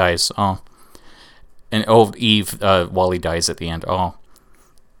mom dies. Oh. And, Eve, Wally dies at the end. Oh.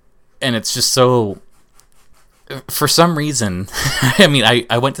 And it's just so... For some reason, I mean,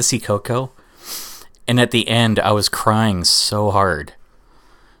 I went to see Coco, and at the end, I was crying so hard.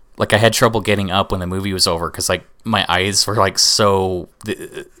 Like, I had trouble getting up when the movie was over, because, like, my eyes were, like, so...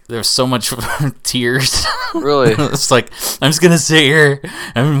 There's so much tears. Really? It's like, I'm just gonna sit here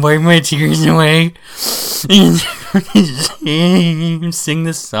and wipe my tears away and sing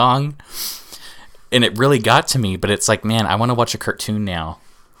this song. And it really got to me, but it's like, man, I want to watch a cartoon now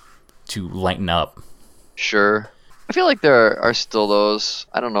to lighten up. Sure. I feel like there are still those,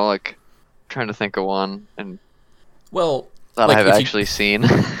 I don't know, like, I'm trying to think of one, and well, that like I've actually seen.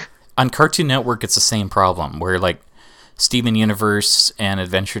 On Cartoon Network, it's the same problem, where, like, Steven Universe and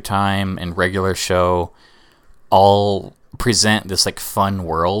Adventure Time and Regular Show all present this like fun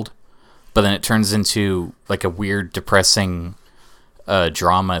world, but then it turns into like a weird, depressing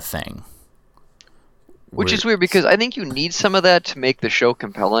drama thing. Which is weird because I think you need some of that to make the show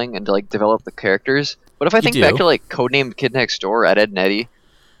compelling and to like develop the characters. But if I think back to like Codename Kid Next Door, Ed, Edd n Eddy,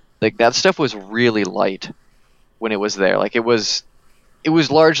 like that stuff was really light. when it was there. Like it was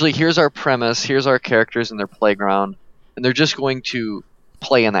largely, here's our premise, here's our characters in their playground, and they're just going to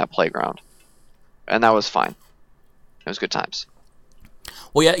play in that playground, and that was fine. It was good times.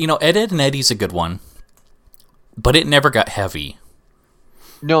 Well, yeah, Ed, Edd and Eddy's a good one, but it never got heavy.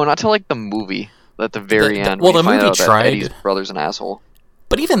 No, not till like the movie at the very end. Well, the movie tried. Eddie's brother's an asshole.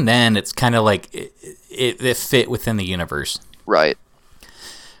 But even then, it's kind of like it fit within the universe, right?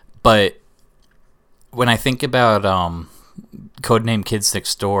 But when I think about Codename Kids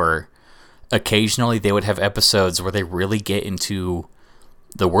Next Door, occasionally they would have episodes where they really get into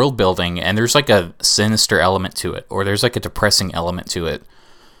the world building, and there's like a sinister element to it, or there's like a depressing element to it.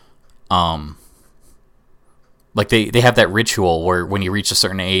 Like they have that ritual where when you reach a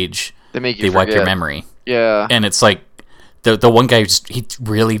certain age, they wipe your memory. Yeah, and it's like the one guy he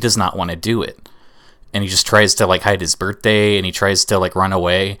really does not want to do it, and he just tries to like hide his birthday, and he tries to like run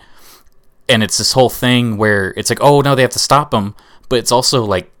away, and it's this whole thing where it's like, oh no, they have to stop him, but it's also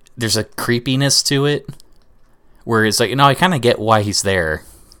like there's a creepiness to it, where it's like, I kind of get why he's there.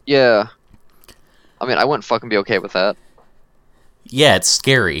 Yeah, I mean, I wouldn't fucking be okay with that. Yeah, it's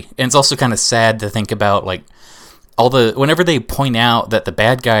scary, and it's also kind of sad to think about, like, whenever they point out that the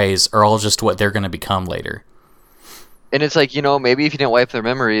bad guys are all just what they're going to become later. And it's like, maybe if you didn't wipe their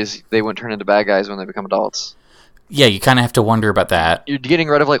memories, they wouldn't turn into bad guys when they become adults. Yeah, you kind of have to wonder about that. You're getting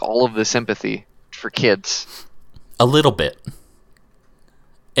rid of like all of the sympathy for kids. A little bit.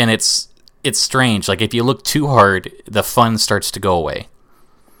 And it's strange. Like, if you look too hard, the fun starts to go away.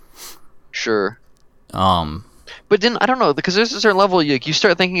 Sure. But then, I don't know, because there's a certain level, you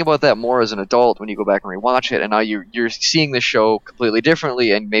start thinking about that more as an adult when you go back and rewatch it, and now you're seeing the show completely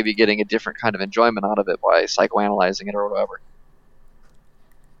differently and maybe getting a different kind of enjoyment out of it by psychoanalyzing it or whatever.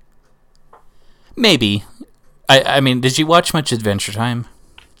 Maybe. I mean, did you watch much Adventure Time?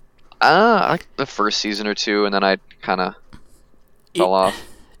 Like the first season or two, and then I kind of fell off.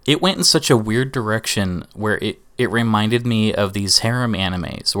 It went in such a weird direction where it reminded me of these harem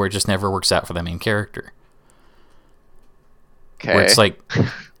animes where it just never works out for the main character. Okay. Where it's like,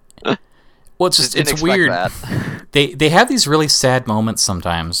 well, it's weird. They have these really sad moments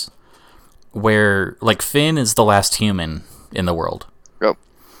sometimes, where like Finn is the last human in the world. Yep.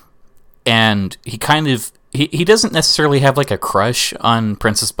 And he kind of he doesn't necessarily have like a crush on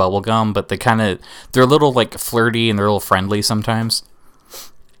Princess Bubblegum, but they're a little like flirty and they're a little friendly sometimes.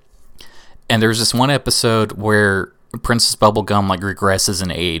 And there's this one episode where Princess Bubblegum like regresses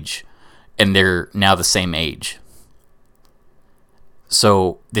in age, and they're now the same age.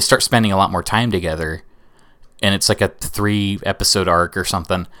 So they start spending a lot more time together, and it's like a 3-episode arc or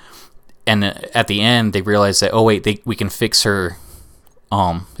something. And at the end, they realize that, oh wait, we can fix her.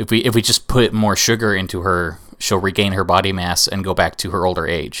 If we just put more sugar into her, she'll regain her body mass and go back to her older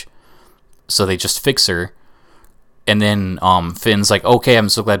age. So they just fix her, and then Finn's like, okay, I'm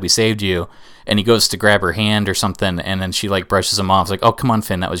so glad we saved you, and he goes to grab her hand or something, and then she like brushes him off, it's like, oh come on,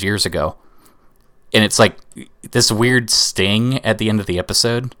 Finn, that was years ago. And it's like this weird sting at the end of the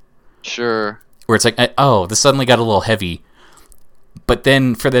episode. Sure. Where it's like, oh, this suddenly got a little heavy. But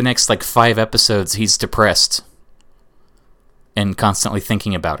then for the next like 5 episodes, he's depressed and constantly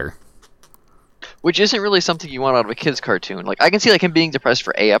thinking about her. Which isn't really something you want out of a kid's cartoon. Like, I can see like him being depressed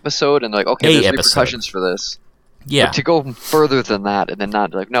for a episode and like, okay, there's repercussions for this. Yeah. But to go further than that and then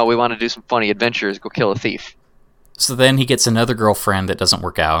not like, no, we want to do some funny adventures, go kill a thief. So then he gets another girlfriend that doesn't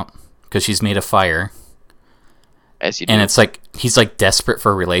work out because she's made of fire. As you do. And it's like he's like desperate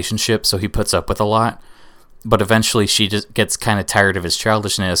for a relationship, so he puts up with a lot. But eventually she just gets kind of tired of his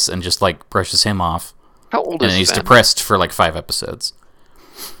childishness and just like brushes him off. How old is And he's Finn? depressed for like 5 episodes.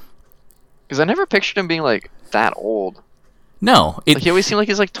 Because I never pictured him being like that old. No. Like, he always seemed like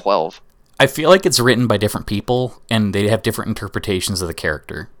he's like 12. I feel like it's written by different people and they have different interpretations of the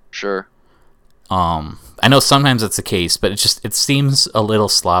character. Sure. I know sometimes it's the case, but it seems a little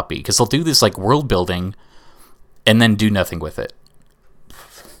sloppy because they'll do this like world building and then do nothing with it.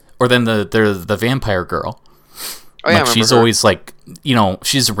 Or then the vampire girl. Oh yeah, like she's always like,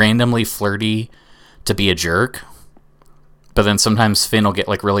 she's randomly flirty to be a jerk, but then sometimes Finn will get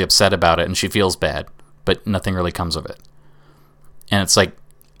like really upset about it and she feels bad, but nothing really comes of it. And it's like,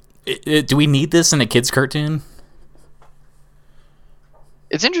 do we need this in a kid's cartoon?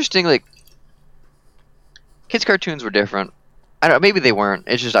 It's interesting, like, kids' cartoons were different. I don't know, maybe they weren't.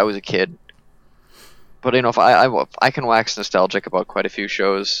 It's just I was a kid. But, if I can wax nostalgic about quite a few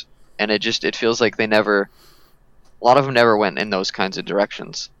shows, and it feels like a lot of them never went in those kinds of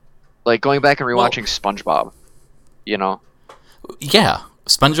directions. Like, going back and rewatching SpongeBob, Yeah,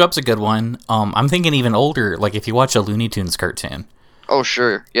 SpongeBob's a good one. I'm thinking even older, like if you watch a Looney Tunes cartoon. Oh,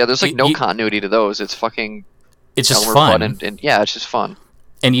 sure. Yeah, there's like no continuity to those. It's fucking It's just Elmer fun. Fudd and yeah, it's just fun.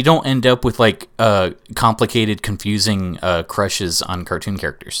 And you don't end up with like complicated, confusing crushes on cartoon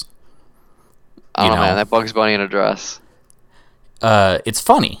characters. I don't know, man. That Bugs Bunny in a dress. It's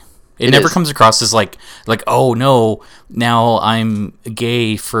funny. It never comes across as like, oh no, now I'm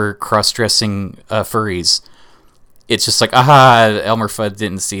gay for cross-dressing furries. It's just like, aha, Elmer Fudd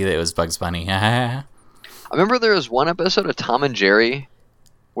didn't see that it was Bugs Bunny. I remember there was one episode of Tom and Jerry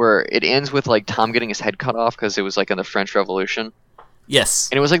where it ends with like Tom getting his head cut off because it was like in the French Revolution. Yes.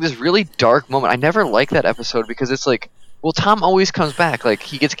 And it was like this really dark moment. I never liked that episode because it's like, well, Tom always comes back. Like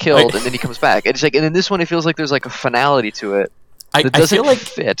he gets killed and then he comes back. And it's like, and in this one, it feels like there's like a finality to it. I feel like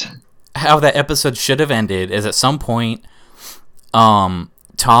fit. How that episode should have ended is at some point,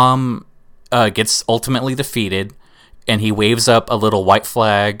 Tom gets ultimately defeated, and he waves up a little white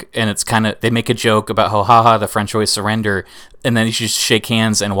flag, and it's kind of, they make a joke about how, haha, the French always surrender, and then you just shake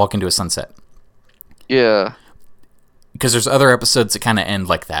hands and walk into a sunset. Yeah. Because there's other episodes that kind of end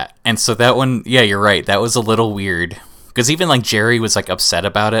like that. And so that one, yeah, you're right, that was a little weird. Because even like Jerry was like upset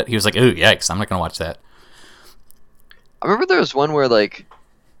about it. He was like, ooh, yikes, I'm not going to watch that. I remember there was one where like,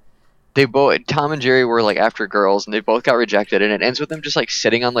 Tom and Jerry were like after girls, and they both got rejected, and it ends with them just like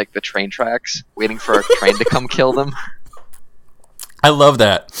sitting on like the train tracks, waiting for a train to come kill them. I love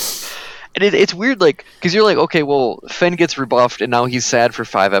that. And it's weird, like, because you're like, okay, well, Finn gets rebuffed, and now he's sad for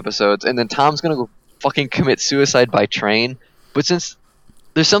 5 episodes, and then Tom's gonna go fucking commit suicide by train. But since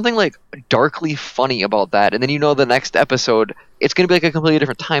there's something like darkly funny about that, and then the next episode, it's gonna be like a completely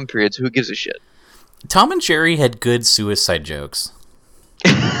different time period. So who gives a shit? Tom and Jerry had good suicide jokes.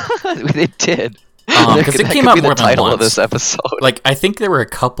 They did, because it came out more than title once. Of this episode. Like, I think there were a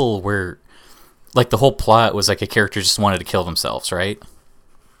couple where, like, the whole plot was like a character just wanted to kill themselves, right?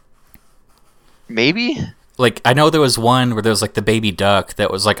 Maybe. Like, I know there was one where there was like the baby duck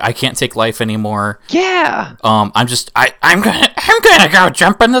that was like, I can't take life anymore. Yeah. I'm gonna go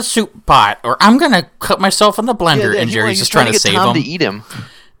jump in the soup pot, or I'm gonna cut myself in the blender, and Jerry's just trying to save Tom him. To eat him.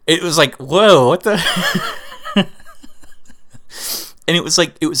 It was like, whoa, what the. And it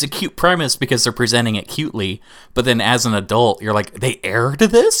was a cute premise because they're presenting it cutely, but then as an adult, you're like, they aired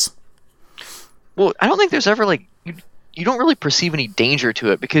this? Well, I don't think there's ever like you don't really perceive any danger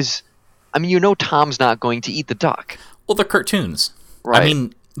to it because, I mean, Tom's not going to eat the duck. Well, they're cartoons, right? I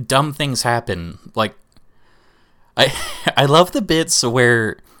mean, dumb things happen. Like, I love the bits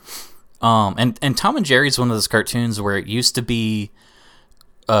where, and Tom and Jerry's one of those cartoons where it used to be,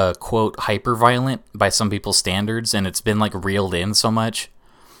 quote, hyper violent by some people's standards, and it's been like reeled in so much.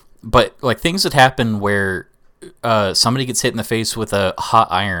 But like things would happen where somebody gets hit in the face with a hot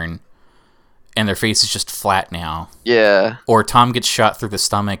iron and their face is just flat now. Yeah. Or Tom gets shot through the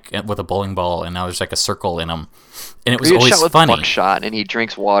stomach with a bowling ball and now there's like a circle in him. And it was always shot with funny. Buckshot and he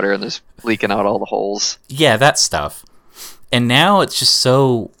drinks water and there's leaking out all the holes. Yeah, that stuff. And now it's just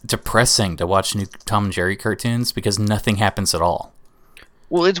so depressing to watch new Tom and Jerry cartoons because nothing happens at all.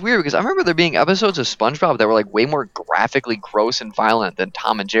 Well, it's weird because I remember there being episodes of SpongeBob that were like way more graphically gross and violent than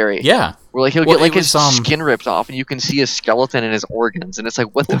Tom and Jerry. Yeah. Where like he'll get like his skin ripped off and you can see a skeleton in his organs and it's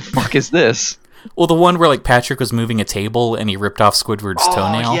like, what the fuck is this? Well, the one where like Patrick was moving a table and he ripped off Squidward's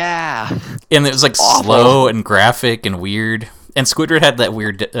toenail. Yeah. And it was like awful. Slow and graphic and weird. And Squidward had that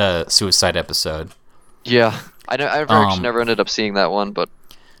weird suicide episode. Yeah. I actually never ended up seeing that one, but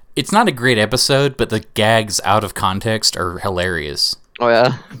it's not a great episode, but the gags out of context are hilarious. Oh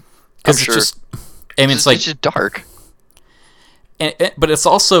yeah, because it's just. I mean, it's like it's just dark. But it's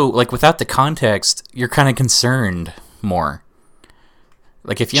also like without the context, you're kind of concerned more.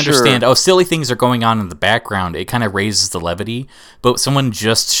 Like if you understand, silly things are going on in the background, it kind of raises the levity. But someone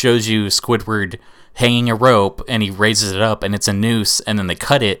just shows you Squidward hanging a rope, and he raises it up, and it's a noose, and then they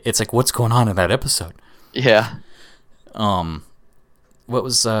cut it. It's like, what's going on in that episode? Yeah. What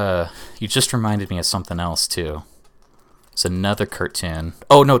was you just reminded me of something else too. It's another cartoon.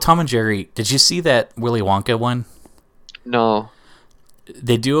 Oh no, Tom and Jerry. Did you see that Willy Wonka one? No.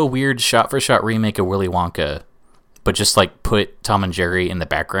 They do a weird shot-for-shot remake of Willy Wonka, but just like put Tom and Jerry in the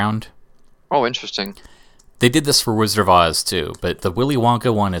background. Oh, interesting. They did this for Wizard of Oz too, but the Willy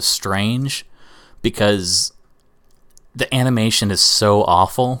Wonka one is strange because the animation is so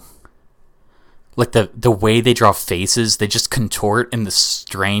awful. Like the way they draw faces, they just contort in the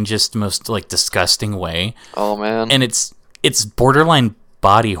strangest, most like disgusting way. Oh man. And it's borderline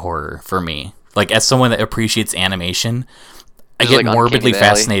body horror for me. Like as someone that appreciates animation, I get like morbidly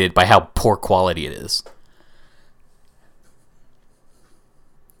fascinated by how poor quality it is.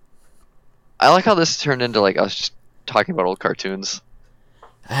 I like how this turned into like us just talking about old cartoons.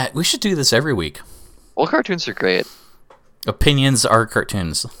 We should do this every week. Old cartoons are great. Opinions are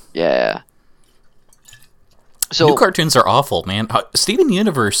cartoons. Yeah. So New cartoons are awful, man. Steven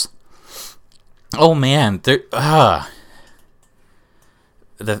Universe. Oh man, they're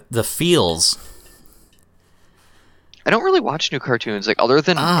the feels. I don't really watch new cartoons like other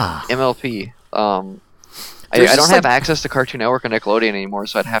than MLP. I don't have access to Cartoon Network or Nickelodeon anymore,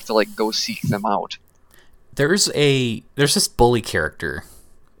 so I'd have to like go seek them out. There's this bully character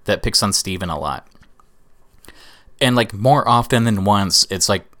that picks on Steven a lot. And like more often than once, it's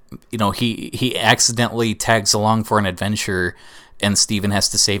like, you know, he accidentally tags along for an adventure and Steven has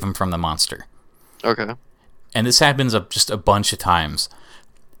to save him from the monster. Okay. And this happens just a bunch of times.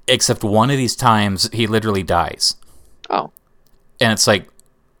 Except one of these times he literally dies. Oh. And it's like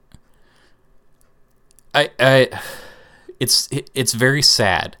it's very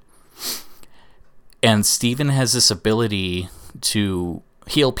sad. And Steven has this ability to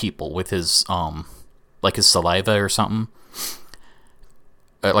heal people with his like his saliva or something.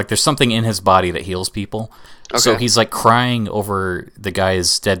 Like there's something in his body that heals people. Okay. So he's like crying over the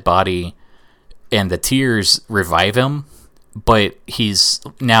guy's dead body and the tears revive him, but he's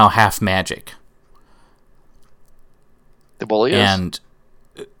now half magic. The bully is? And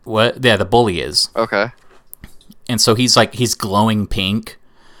what? Yeah, the bully is. Okay. And so he's glowing pink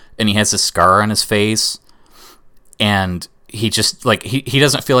and he has a scar on his face and he just like he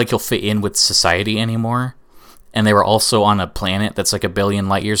doesn't feel like he'll fit in with society anymore. And they were also on a planet that's like 1 billion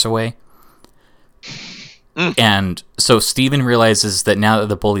light years away. And so Steven realizes that now that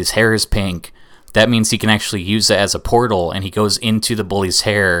the bully's hair is pink, that means he can actually use it as a portal, and he goes into the bully's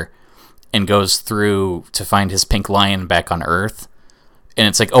hair and goes through to find his pink lion back on Earth. And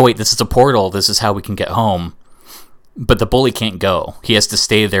it's like, oh wait, this is a portal, this is how we can get home. But the bully can't go. He has to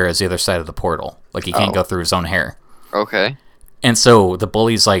stay there as the other side of the portal. Like he can't go through his own hair. Okay. And so the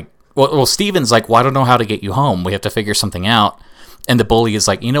bully's like, well, Steven's like, well, I don't know how to get you home. We have to figure something out. And the bully is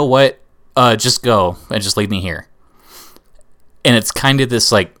like, you know what? Just go and just leave me here. And it's kind of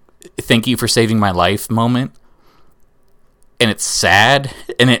this like, thank you for saving my life moment. And it's sad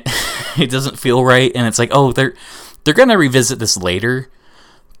and it doesn't feel right. And it's like, oh, they're going to revisit this later.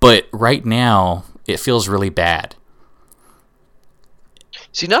 But right now it feels really bad.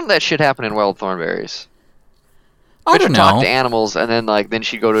 See, none of that shit happened in Wild Thornberrys. I don't know. Talk to animals, and then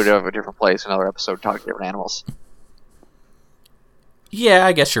she'd go to a different place. Another episode, talk to different animals. Yeah,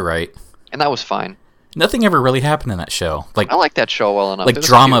 I guess you're right. And that was fine. Nothing ever really happened in that show. Like I like that show well enough. Like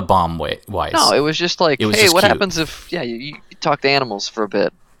drama bomb wise. No, it was just like, hey, what cute. happens if you talk to animals for a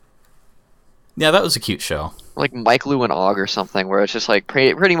bit? Yeah, that was a cute show. Like Mike, Lou, and Og or something, where it's just like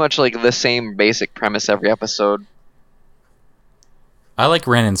pretty much like the same basic premise every episode. I like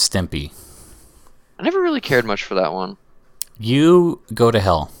Ren and Stimpy. I never really cared much for that one. You go to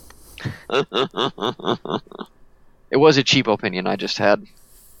hell. It was a cheap opinion I just had.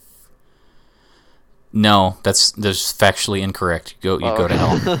 No, that's factually incorrect. You go to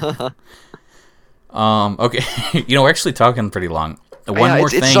hell. Okay. We're actually talking pretty long. One more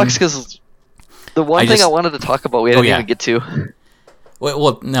thing. It sucks because the one thing I wanted to talk about we didn't even get to.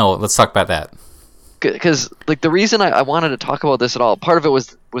 Well, no, let's talk about that. Because like the reason I wanted to talk about this at all, part of it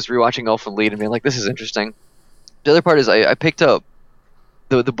was rewatching Elfen Lied and being like, this is interesting. The other part is I picked up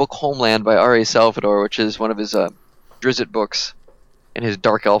the book Homeland by R.A. Salvador, which is one of his Drizzt books in his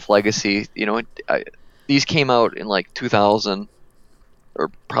Dark Elf Legacy. You know, these came out in like 2000 or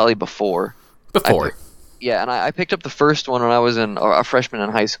probably before. Yeah, and I picked up the first one when I was a freshman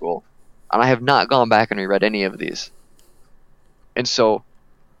in high school, and I have not gone back and reread any of these. And so,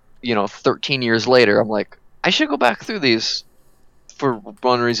 13 years later, I'm like, I should go back through these for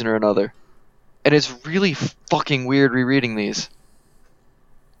one reason or another. And it's really fucking weird rereading these.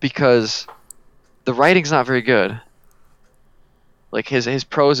 Because the writing's not very good. Like, his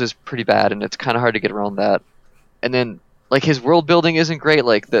prose is pretty bad, and it's kind of hard to get around that. And then, like, his world building isn't great.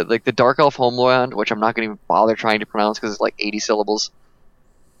 Like the Dark Elf Homeland, which I'm not going to even bother trying to pronounce because it's like 80 syllables.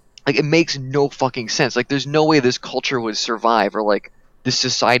 Like, it makes no fucking sense. Like, there's no way this culture would survive, or, like, this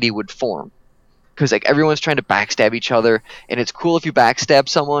society would form. Because, like, everyone's trying to backstab each other, and it's cool if you backstab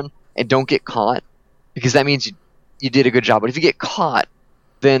someone and don't get caught, because that means you did a good job. But if you get caught,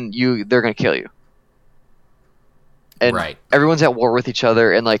 then they're going to kill you. And right. Everyone's at war with each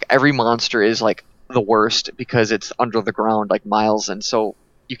other, and, like, every monster is, like, the worst because it's under the ground, like, miles, and so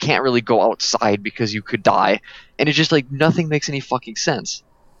you can't really go outside because you could die. And it's just, like, nothing makes any fucking sense.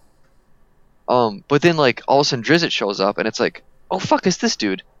 But then, like, all of a sudden Drizzt shows up, and it's like, oh, fuck, it's this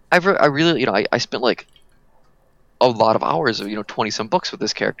dude. I really, I spent, like, a lot of hours of, 20-some books with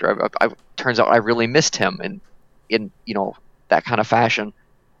this character. Turns out I really missed him in that kind of fashion.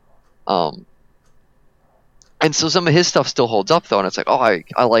 And so some of his stuff still holds up, though, and it's like, oh,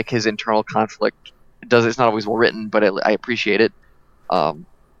 I like his internal conflict does. It's not always well written, but I appreciate it.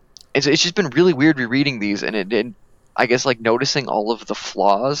 It's just been really weird rereading these, and I guess like noticing all of the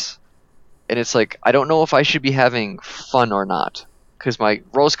flaws, and it's like I don't know if I should be having fun or not, because my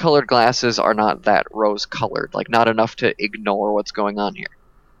rose-colored glasses are not that rose-colored, like not enough to ignore what's going on here.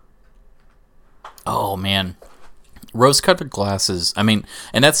 Oh man, rose-colored glasses. I mean,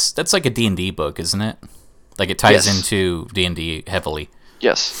 and that's like a D&D book, isn't it? Like it ties into D&D heavily.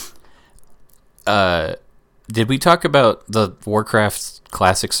 Yes. Did we talk about the Warcraft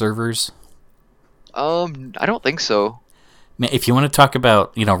Classic servers? I don't think so. Man, if you want to talk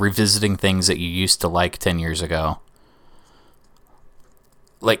about, revisiting things that you used to like 10 years ago,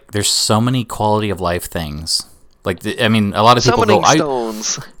 like there's so many quality of life things. Like, a lot of people Summoning go,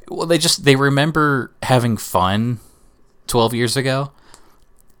 stones. Well, they remember having fun 12 years ago.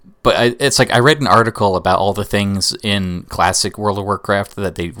 But it's like I read an article about all the things in classic World of Warcraft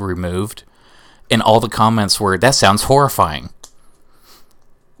that they removed, and all the comments were, that sounds horrifying.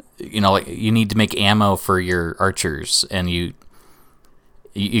 Like you need to make ammo for your archers, and you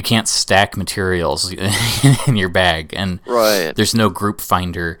can't stack materials in your bag, and right. There's no group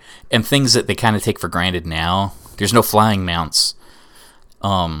finder, and things that they kind of take for granted now. There's no flying mounts.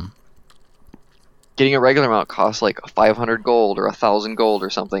 Getting a regular mount costs like 500 gold or 1,000 gold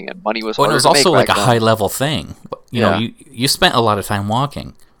or something, and money was harder it was to also make like a then. high level thing. You know, you spent a lot of time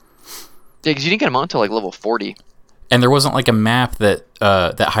walking. Yeah, because you didn't get a mount until like level 40. And there wasn't like a map that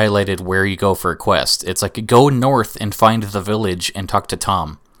that highlighted where you go for a quest. It's like, go north and find the village and talk to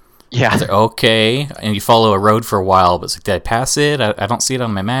Tom. Yeah. Like, okay, and you follow a road for a while, but it's like, did I pass it? I don't see it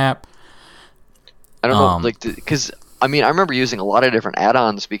on my map. I don't know, like, because I remember using a lot of different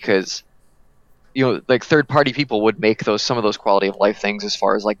add-ons because, like third-party people would make some of those quality of life things as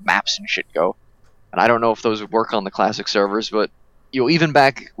far as like maps and shit go, and I don't know if those would work on the classic servers, but even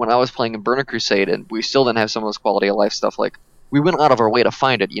back when I was playing in Burning Crusade and we still didn't have some of those quality of life stuff, like we went out of our way to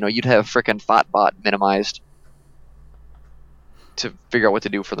find it. You'd have frickin' Thoughtbot minimized to figure out what to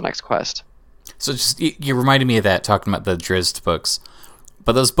do for the next quest. So just you reminded me of that, talking about the Drizzt books.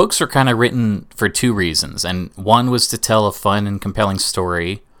 But those books are kind of written for two reasons, and one was to tell a fun and compelling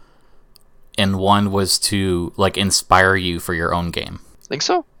story, and one was to like inspire you for your own game. Think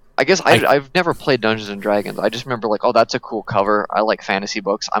so? I guess I've never played Dungeons and Dragons. I just remember like, oh, that's a cool cover. I like fantasy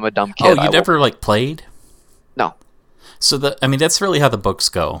books. I'm a dumb kid. Oh, you never like played? No. So that's really how the books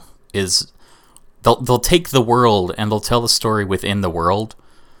go. Is they'll take the world and they'll tell the story within the world.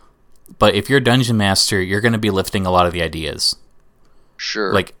 But if you're a dungeon master, you're going to be lifting a lot of the ideas.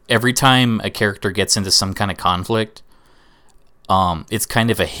 Sure. Like every time a character gets into some kind of conflict, it's kind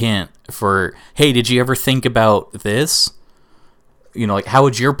of a hint for, hey, did you ever think about this? Like how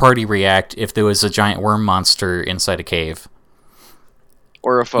would your party react if there was a giant worm monster inside a cave?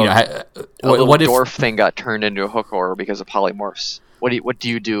 Or if a little dwarf thing got turned into a hook horror because of polymorphs. What do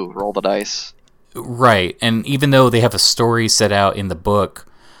you do? Roll the dice. Right, and even though they have a story set out in the book,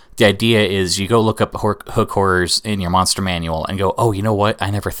 the idea is you go look up hook horrors in your monster manual and go, oh, you know what?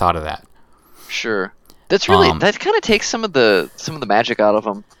 I never thought of that. Sure. That's really that kind of takes some of the magic out of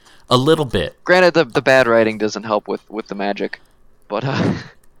them. A little bit. Granted, the bad writing doesn't help with the magic, but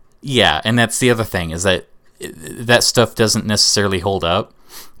yeah, and that's the other thing is that stuff doesn't necessarily hold up,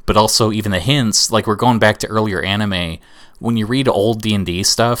 but also even the hints, like we're going back to earlier anime. When you read old D&D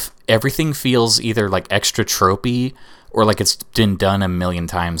stuff, everything feels either like extra tropey or like it's been done a million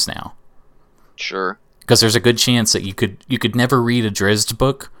times now. Sure. Because there's a good chance that you could never read a Drizzt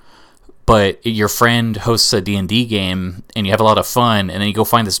book, but your friend hosts a D&D game and you have a lot of fun, and then you go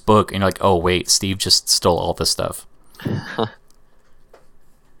find this book and you're like, oh wait, Steve just stole all this stuff.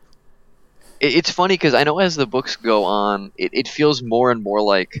 It's funny because I know as the books go on, it feels more and more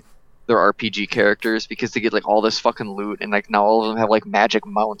like they're RPG characters because they get like all this fucking loot, and like now all of them have like magic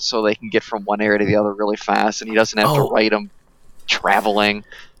mounts so they can get from one area to the other really fast, and he doesn't have to write them traveling.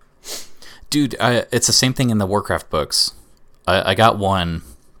 Dude, it's the same thing in the Warcraft books. I got one,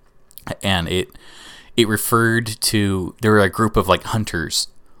 and it referred to, there were a group of like hunters,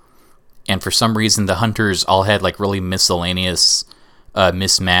 and for some reason the hunters all had like really miscellaneous,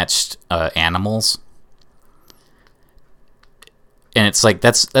 mismatched animals. And it's like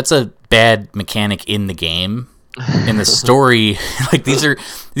that's a bad mechanic in the game. In the story, like these are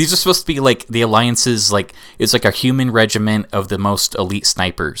supposed to be like the alliances, like it's like a human regiment of the most elite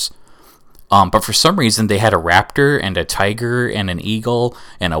snipers. But for some reason they had a raptor and a tiger and an eagle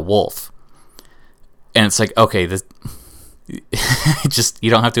and a wolf. And it's like, okay, this just you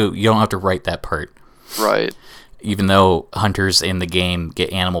don't have to write that part. Right. Even though hunters in the game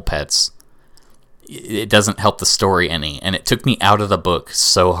get animal pets, it doesn't help the story any, and it took me out of the book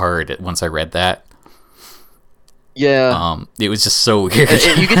so hard once I read that. It was just so weird.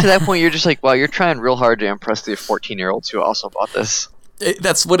 You get to that point, you're just like, wow, you're trying real hard to impress the 14-year-olds who also bought this.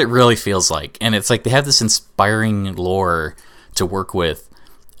 That's what it really feels like. And it's like they have this inspiring lore to work with.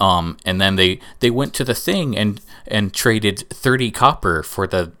 And then they went to the thing and traded 30 copper for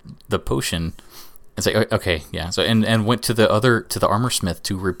the potion. It's like, okay, yeah. So and went to the armor smith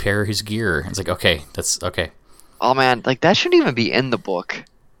to repair his gear. It's like, okay, that's okay. Oh man, like that shouldn't even be in the book.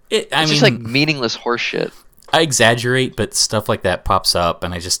 It's just like meaningless horseshit. I exaggerate, but stuff like that pops up,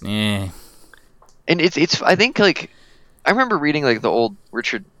 and I just And it's I think like I remember reading like the old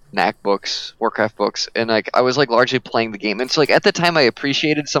Richard Knack books, Warcraft books, and like I was like largely playing the game, and so like at the time I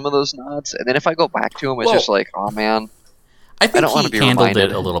apprecited some of those nods, and then if I go back to them, it's just like, oh man, I think don't want to be handled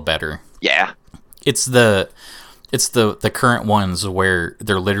reminded. It a little better. Yeah, it's the current ones where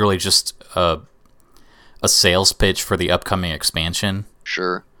they're literally just a sales pitch for the upcoming expansion.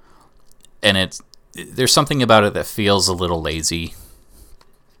 Sure, and there's something about it that feels a little lazy.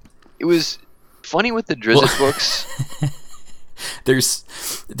 It was funny with the Drizzt books. There's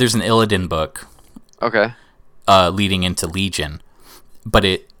an Illidan book. Okay. Leading into Legion, but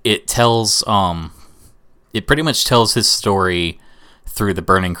it tells it pretty much tells his story through the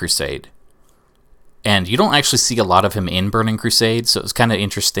Burning Crusade, and you don't actually see a lot of him in Burning Crusade, so it's kind of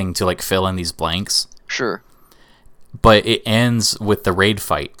interesting to like fill in these blanks. Sure. But it ends with the raid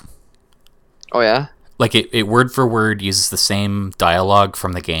fight. Oh yeah. Like it word for word uses the same dialogue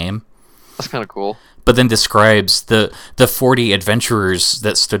from the game. That's kind of cool. But then describes the 40 adventurers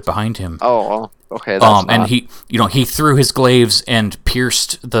that stood behind him. Oh, okay. That's and he threw his glaives and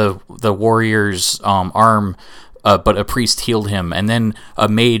pierced the warrior's arm, but a priest healed him. And then a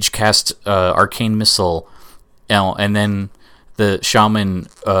mage cast arcane missile, and then the shaman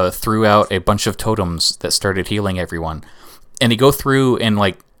threw out a bunch of totems that started healing everyone. And he go through and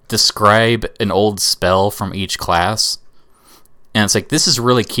like describe an old spell from each class, and it's like, this is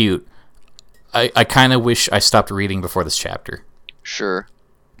really cute. I kind of wish I stopped reading before this chapter. Sure.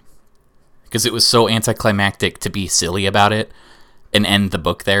 Because it was so anticlimactic to be silly about it and end the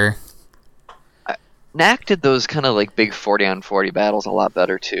book there. Knack did those kind of like big 40-on-40 battles a lot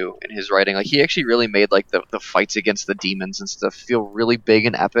better too in his writing. Like he actually really made like the fights against the demons and stuff feel really big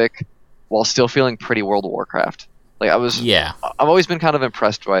and epic while still feeling pretty World of Warcraft. Like I've always been kind of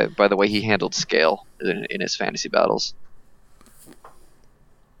impressed by the way he handled scale in his fantasy battles.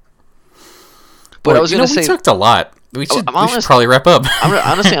 But I was going to say, we talked a lot. We should probably wrap up.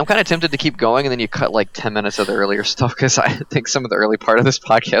 Honestly, I'm kind of tempted to keep going, and then you cut like 10 minutes of the earlier stuff because I think some of the early part of this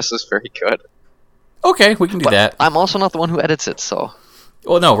podcast is very good. Okay, we can do that. I'm also not the one who edits it, so.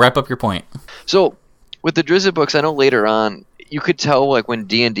 Well, no, wrap up your point. So, with the Drizzt books, I know later on you could tell like when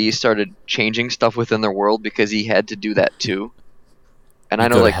D&D started changing stuff within their world because he had to do that too. And I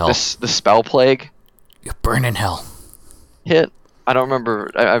know like the spell plague. You burn in hell. Hit. I don't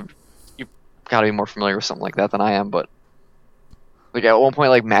remember. You gotta be more familiar with something like that than I am, but like at one point,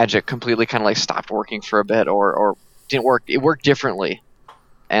 like magic completely kind of like stopped working for a bit, or didn't work. It worked differently,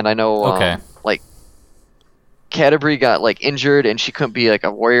 and I know like Canterbury got like injured and she couldn't be like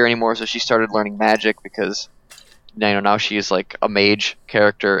a warrior anymore, so she started learning magic because now she is like a mage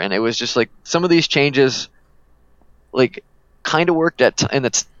character, and it was just like some of these changes like kind of worked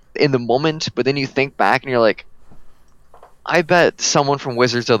in the moment, but then you think back and you're like, I bet someone from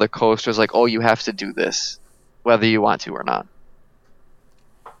Wizards of the Coast was like, oh, you have to do this whether you want to or not.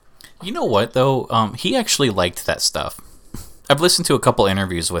 You know what though, he actually liked that stuff. I've listened to a couple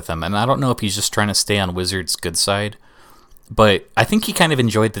interviews with him, and I don't know if he's just trying to stay on Wizards' good side, but I think he kind of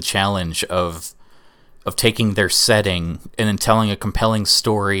enjoyed the challenge of taking their setting and then telling a compelling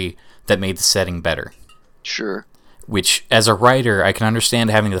story that made the setting better. Sure. Which, as a writer, I can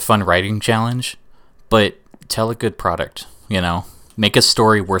understand having the fun writing challenge, but tell a good product, Make a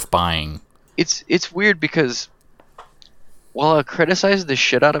story worth buying. It's weird because while I criticize the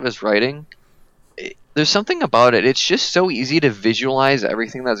shit out of his writing, there's something about it. It's just so easy to visualize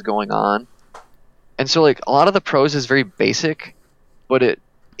everything that's going on. And so, like, a lot of the prose is very basic, but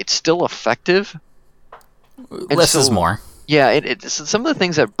it's still effective. Less is more. Yeah, some of the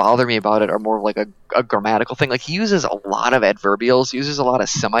things that bother me about it are more like a grammatical thing. Like, he uses a lot of adverbials, he uses a lot of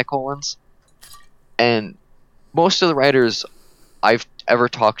semicolons. And most of the writers I've ever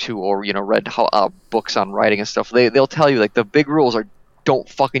talked to or, read books on writing and stuff, they'll tell you, like, the big rules are don't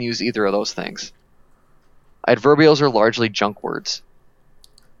fucking use either of those things. Adverbials are largely junk words.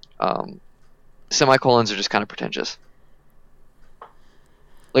 Semicolons are just kind of pretentious.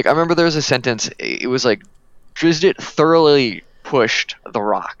 Like, I remember there was a sentence, it was like, Drizzt thoroughly pushed the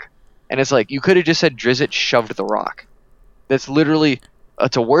rock. And it's like, you could have just said Drizzt shoved the rock. That's literally,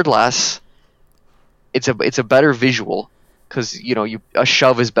 it's a word less, it's a better visual because a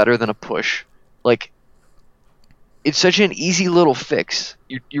shove is better than a push. Like, it's such an easy little fix.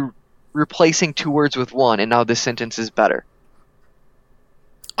 You're replacing two words with one, and now this sentence is better.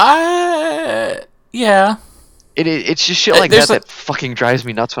 Yeah. It's just shit like that fucking drives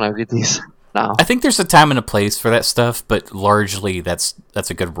me nuts when I read these now. I think there's a time and a place for that stuff, but largely that's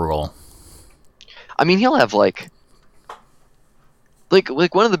a good rule. I mean, he'll have like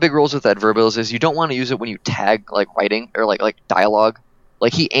one of the big rules with adverbials is you don't want to use it when you tag like writing or like dialogue.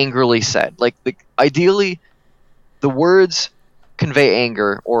 Like he angrily said. Ideally, the words convey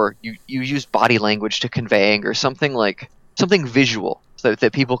anger, or you use body language to convey anger. Something visual so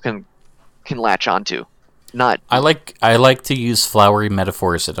that people can latch onto. Not. I like to use flowery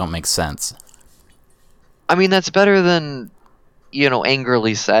metaphors that don't make sense. I mean, that's better than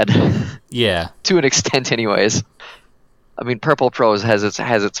angrily said. Yeah. To an extent, anyways. I mean, purple prose has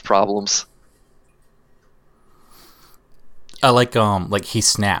its problems. I like he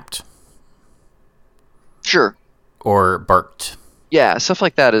snapped. Sure. Or barked. Yeah, stuff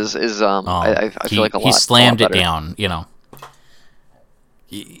like that is I feel like he slammed it down.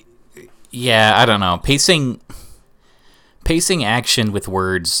 Yeah, I don't know. Pacing action with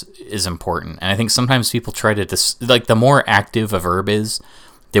words is important, and I think sometimes people try to the more active a verb is,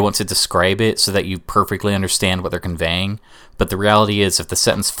 they want to describe it so that you perfectly understand what they're conveying. But the reality is, if the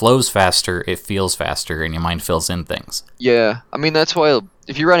sentence flows faster, it feels faster, and your mind fills in things. Yeah, I mean that's why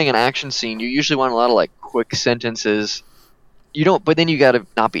if you're writing an action scene, you usually want a lot of like quick sentences. But then you got to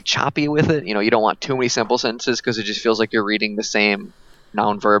not be choppy with it. You don't want too many simple sentences because it just feels like you're reading the same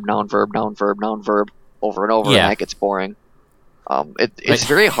noun verb over and over, and that gets boring. It's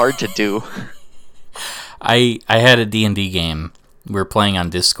very hard to do. I had a D&D game. We were playing on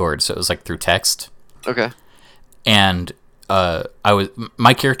Discord, so it was like through text. Okay. And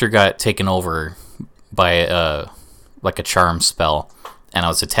my character got taken over by a charm spell, and I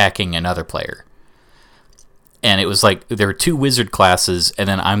was attacking another player. And it was like there were two wizard classes, and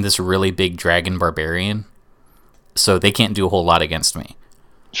then I'm this really big dragon barbarian, so they can't do a whole lot against me.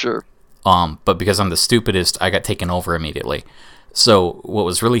 Sure. But because I'm the stupidest, I got taken over immediately. So what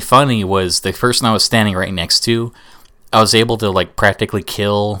was really funny was the person I was standing right next to, I was able to like practically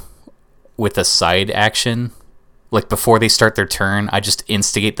kill with a side action. Like before they start their turn, I just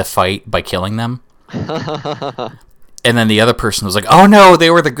instigate the fight by killing them. And then the other person was like, "Oh no, they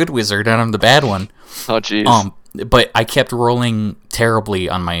were the good wizard and I'm the bad one." Oh jeez. But I kept rolling terribly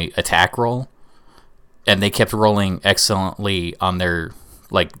on my attack roll, and they kept rolling excellently on their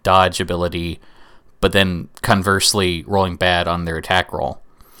like dodge ability, but then conversely rolling bad on their attack roll.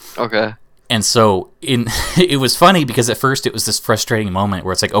 Okay. And so it was funny because at first it was this frustrating moment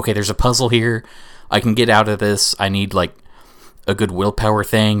where it's like, okay, there's a puzzle here. I can get out of this. I need like a good willpower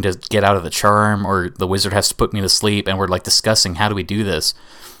thing to get out of the charm, or the wizard has to put me to sleep, and we're like discussing how do we do this.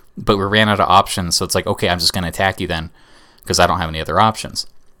 But we ran out of options, so it's like, okay, I'm just going to attack you then because I don't have any other options.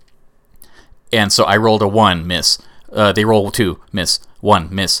 And so I rolled a 1, miss. They roll 2, miss.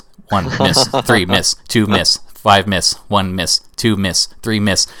 1, miss. 1, miss. 3, miss. 2, miss. 5, miss. 1, miss. 2, miss. 3,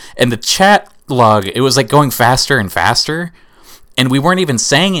 miss. And the chat log, it was like going faster and faster. And we weren't even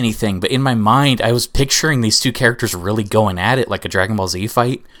saying anything, but in my mind, I was picturing these two characters really going at it like a Dragon Ball Z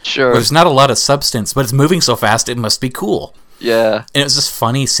fight. Sure. There's not a lot of substance, but it's moving so fast, it must be cool. Yeah. And it was this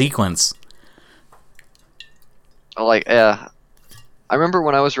funny sequence. I remember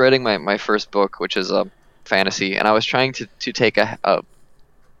when I was writing my first book, which is a fantasy, and I was trying to take a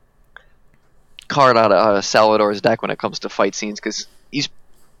card out of Salvador's deck when it comes to fight scenes, because he's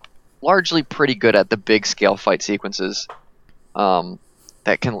largely pretty good at the big scale fight sequences.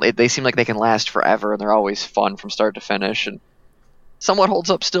 They seem like they can last forever, and they're always fun from start to finish, and somewhat holds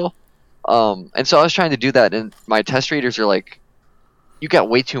up still. And so I was trying to do that, and my test readers are like, "You got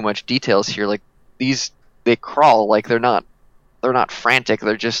way too much details here. Like they crawl, like they're not frantic.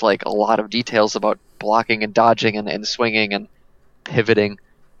 They're just like a lot of details about blocking and dodging and swinging and pivoting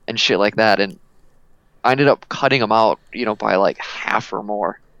and shit like that." And I ended up cutting them out, by like half or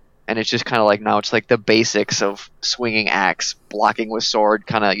more. And it's just kind of like now it's like the basics of swinging axe, blocking with sword,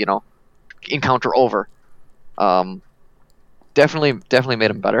 kind of encounter over. Definitely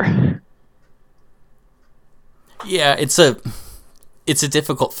made them better. Yeah, it's a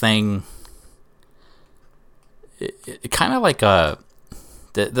difficult thing. It kind of like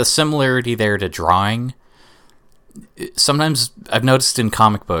the similarity there to drawing. Sometimes I've noticed in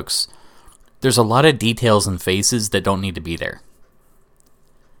comic books, there's a lot of details and faces that don't need to be there.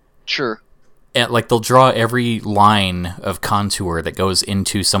 Sure. And like they'll draw every line of contour that goes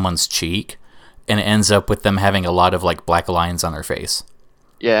into someone's cheek, and it ends up with them having a lot of like black lines on their face.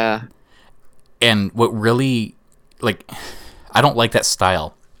 Yeah. And what really, like, I don't like that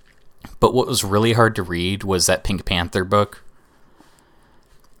style. But what was really hard to read was that Pink Panther book.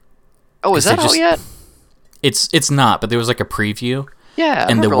 Oh, is that out yet? It's not, but there was like a preview. Yeah,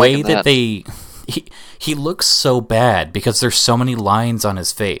 and the way that he looks so bad because there's so many lines on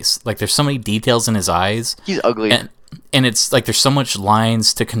his face. Like there's so many details in his eyes. He's ugly. And it's like there's so much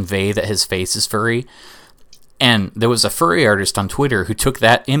lines to convey that his face is furry. And there was a furry artist on Twitter who took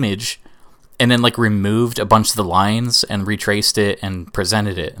that image and then like removed a bunch of the lines and retraced it and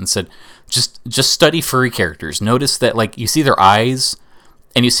presented it and said, just study furry characters. Notice that like you see their eyes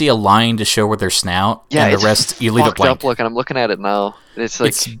and you see a line to show where their snout, and the rest you leave it blank. Up look, and I'm looking at it now. It's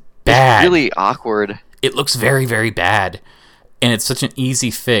like it's bad. It's really awkward. It looks very, very bad, and it's such an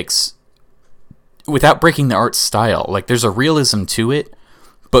easy fix without breaking the art style. Like there's a realism to it,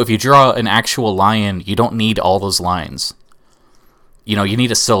 but if you draw an actual lion, you don't need all those lines. You know, you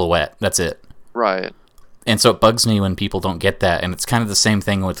need a silhouette. That's it. Right. And so it bugs me when people don't get that, and it's kind of the same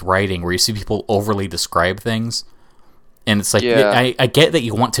thing with writing, where you see people overly describe things. And it's like, I get that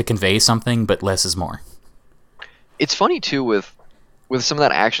you want to convey something, but less is more. It's funny, too, with some of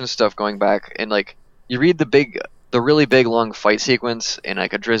that action stuff going back, and, like, you read the really big, long fight sequence in,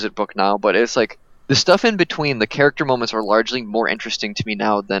 like, a Drizzt book now, but it's like, the stuff in between, the character moments are largely more interesting to me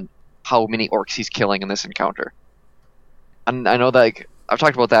now than how many orcs he's killing in this encounter. And I know that, like, I've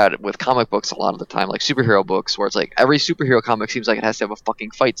talked about that with comic books a lot of the time, like superhero books, where it's like, every superhero comic seems like it has to have a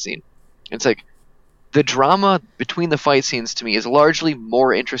fucking fight scene. It's like, the drama between the fight scenes to me is largely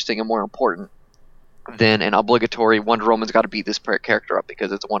more interesting and more important than an obligatory Wonder Woman's got to beat this character up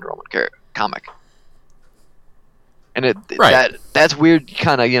because it's a Wonder Woman comic. And that's weird,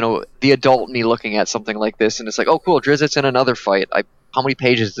 kind of, you know, the adult me looking at something like this, and it's like, oh cool, Drizzt's in another fight. How many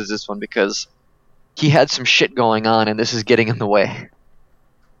pages is this one? Because he had some shit going on, and this is getting in the way.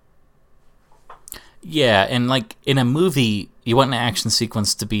 Yeah, and like in a movie, you want an action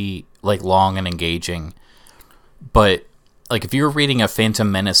sequence to be like long and engaging. But like if you were reading a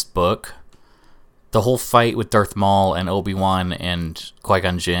Phantom Menace book, the whole fight with Darth Maul and Obi-Wan and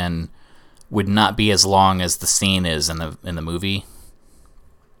Qui-Gon Jinn would not be as long as the scene is in the movie.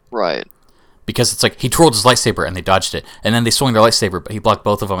 Right. Because it's like he twirled his lightsaber and they dodged it, and then they swung their lightsaber, but he blocked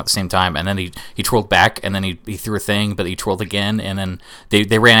both of them at the same time, and then he twirled back, and then he threw a thing, but he twirled again, and then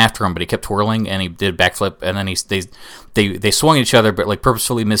they ran after him, but he kept twirling, and he did a backflip, and then they swung at each other, but like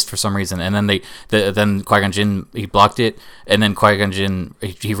purposefully missed for some reason, and then then Qui-Gon Jinn, he blocked it, and then Qui-Gon Jinn,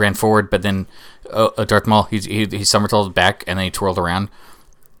 he ran forward, but then Darth Maul, he somersaulted back, and then he twirled around,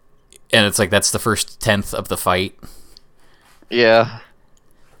 and it's like that's the first tenth of the fight. Yeah.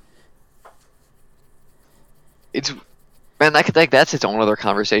 It's, man, that's its own other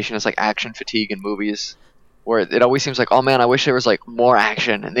conversation. It's like action fatigue in movies, where it always seems like, oh man, I wish there was like more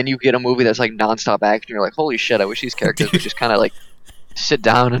action, and then you get a movie that's like nonstop action. You're like, holy shit, I wish these characters would just kind of like sit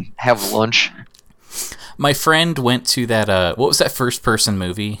down and have lunch. My friend went to that what was that first person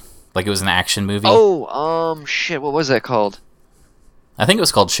movie? Like it was an action movie. Oh, shit, what was that called? I think it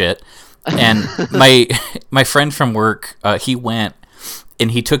was called Shit. And my friend from work, he went. And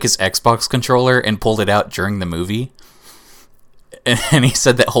he took his Xbox controller and pulled it out during the movie. And he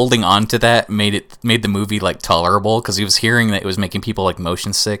said that holding on to that made the movie like tolerable because he was hearing that it was making people like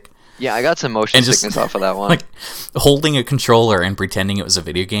motion sick. Yeah, I got some motion sickness off of that one. Like holding a controller and pretending it was a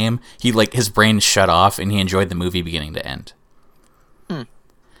video game, his brain shut off and he enjoyed the movie beginning to end. And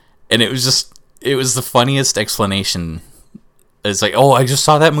it was the funniest explanation. It's like, oh, I just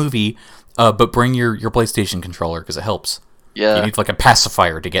saw that movie, but bring your PlayStation controller because it helps. Yeah. You need like a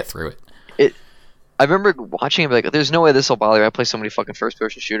pacifier to get through it. I remember watching it like, there's no way this will bother me. I play so many fucking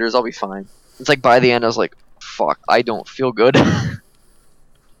first-person shooters. I'll be fine. It's like by the end, I was like, fuck, I don't feel good. I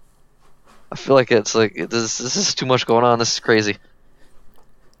feel like it's like, this is too much going on. This is crazy.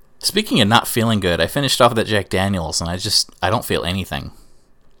 Speaking of not feeling good, I finished off that Jack Daniels, and I don't feel anything.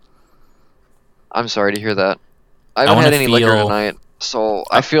 I'm sorry to hear that. I haven't had any liquor tonight, so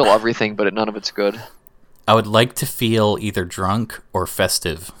I feel everything, but none of it's good. I would like to feel either drunk or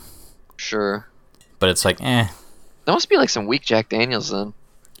festive. Sure. But it's like, eh. That must be like some weak Jack Daniels then.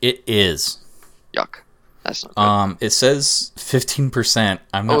 It is. Yuck. That's not good. It says 15%.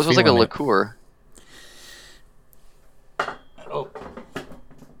 I'm not it was like a liqueur. Oh.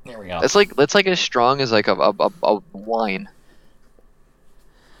 There we go. It's like as strong as like a wine.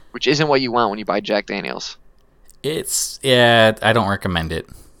 Which isn't what you want when you buy Jack Daniels. I don't recommend it.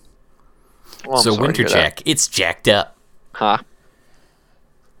 Well, so Winter Jack, it's jacked up. Huh.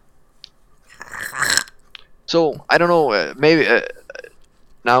 So, I don't know, maybe...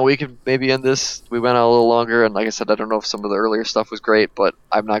 now we could maybe end this. We went out a little longer, and like I said, I don't know if some of the earlier stuff was great, but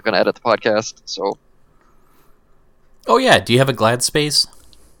I'm not going to edit the podcast, so. Oh yeah, do you have a Glad Space?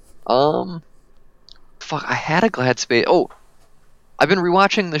 Fuck, I had a Glad Space. Oh, I've been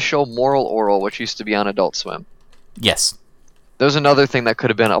rewatching the show Moral Oral, which used to be on Adult Swim. Yes. There's another thing that could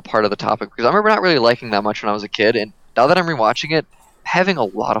have been a part of the topic, because I remember not really liking that much when I was a kid, and now that I'm rewatching it, having a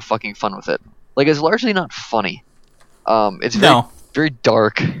lot of fucking fun with it. Like, it's largely not funny. It's very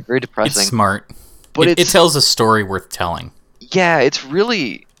dark, very depressing. It's smart. But it tells a story worth telling. Yeah, it's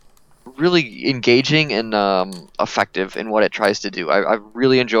really, really engaging and effective in what it tries to do. I'm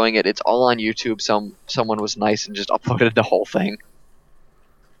really enjoying it. It's all on YouTube. Someone was nice and just uploaded the whole thing.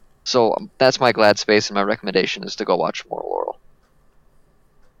 So that's my Glad Space, and my recommendation is to go watch Moral Oral.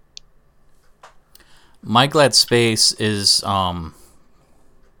 My Glad Space is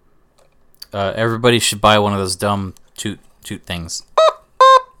everybody should buy one of those dumb toot things.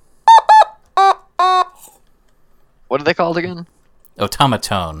 What are they called again?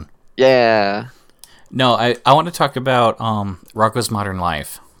 Automaton. Yeah. No, I want to talk about Rocko's Modern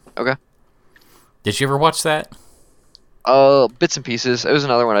Life. Okay. Did you ever watch that? Bits and pieces. It was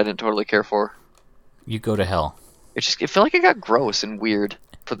another one I didn't totally care for. You go to hell. It felt like it got gross and weird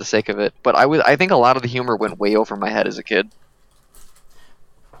for the sake of it. But I think a lot of the humor went way over my head as a kid.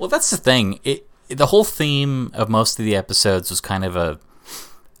 Well, that's the thing. The whole theme of most of the episodes was kind of a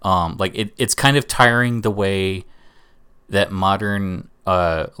it's kind of tiring the way that modern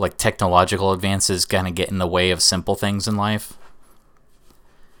technological advances kind of get in the way of simple things in life,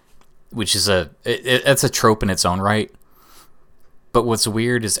 which is it's a trope in its own right. But what's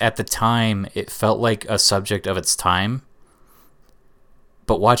weird is at the time it felt like a subject of its time.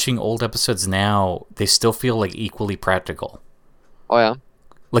 But watching old episodes now, they still feel like equally practical. Oh yeah.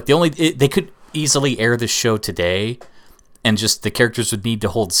 Like they could easily air this show today, and just the characters would need to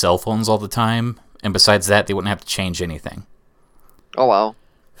hold cell phones all the time, and besides that, they wouldn't have to change anything. Oh wow.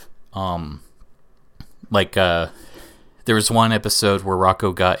 There was one episode where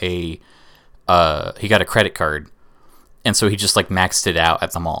Rocko got a credit card, and so he just like maxed it out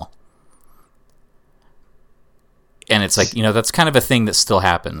at the mall. And it's like, that's kind of a thing that still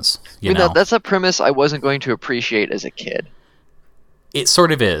happens. That's a premise I wasn't going to appreciate as a kid. It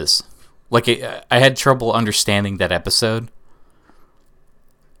sort of is. Like, I had trouble understanding that episode.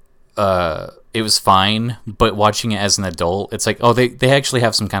 It was fine, but watching it as an adult, it's like, oh, they actually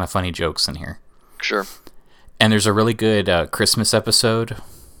have some kind of funny jokes in here. Sure. And there's a really good Christmas episode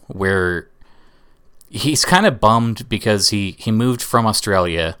where he's kind of bummed because he moved from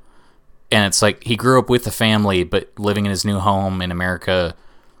Australia, and it's like he grew up with a family, but living in his new home in America,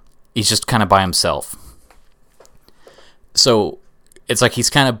 he's just kind of by himself. So it's like he's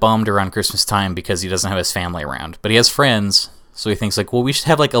kind of bummed around Christmas time because he doesn't have his family around, but he has friends. So he thinks like, well, we should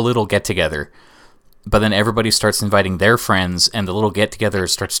have like a little get together. But then everybody starts inviting their friends, and the little get together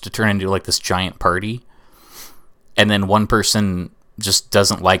starts to turn into like this giant party. And then one person just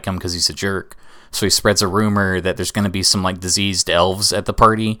doesn't like him because he's a jerk. So he spreads a rumor that there's going to be some like diseased elves at the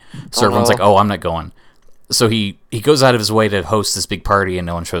party. So everyone's like, oh, I'm not going. So he goes out of his way to host this big party, and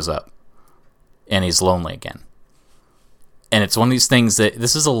no one shows up. And he's lonely again. And it's one of these things that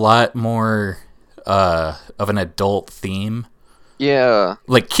this is a lot more of an adult theme. Yeah.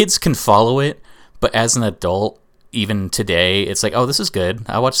 Like, kids can follow it, but as an adult, even today, it's like, oh, this is good.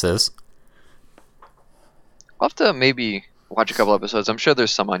 I watch this. I'll have to maybe watch a couple episodes. I'm sure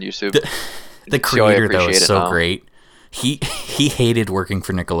there's some on YouTube. The creator, though, is so great. He hated working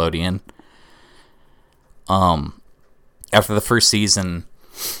for Nickelodeon. After the first season,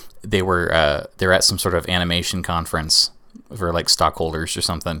 they're at some sort of animation conference for like stockholders or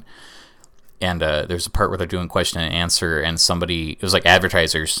something. And there's a part where they're doing question and answer, and it was like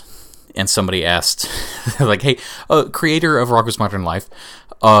advertisers, and somebody asked, like, hey, creator of Rocko's Modern Life,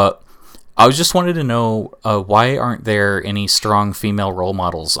 I just wanted to know, why aren't there any strong female role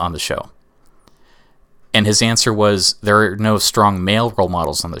models on the show? And his answer was, there are no strong male role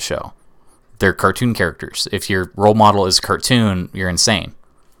models on the show. They're cartoon characters. If your role model is a cartoon, you're insane.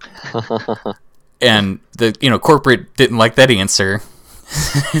 And the corporate didn't like that answer.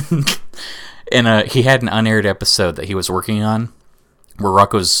 And he had an unaired episode that he was working on where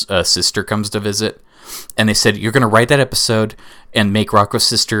Rocko's sister comes to visit. And they said, you're going to write that episode and make Rocko's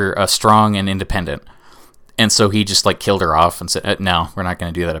sister strong and independent. And so he just like killed her off and said, no, we're not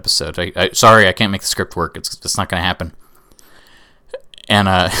going to do that episode. Sorry, I can't make the script work. It's not going to happen. And,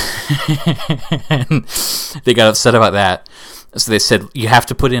 and they got upset about that. So they said, you have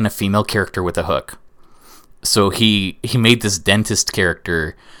to put in a female character with a hook. So he made this dentist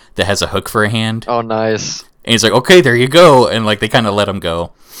character that has a hook for a hand. Oh, nice. And he's like, okay, there you go. And like they kind of let him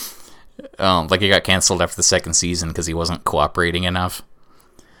go. Like he got canceled after the second season because he wasn't cooperating enough.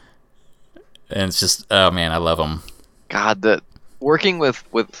 And it's just, oh man, I love him. God, working with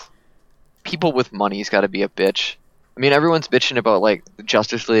people with money's got to be a bitch. I mean, everyone's bitching about like the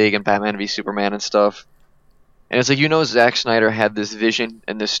Justice League and Batman v Superman and stuff. And it's like, Zack Snyder had this vision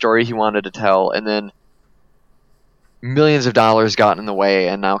and this story he wanted to tell, and then millions of dollars got in the way,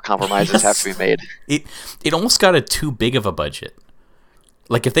 and now compromises have to be made. It almost got a too big of a budget.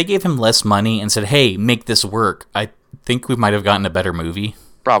 Like, if they gave him less money and said, hey, make this work, I think we might have gotten a better movie.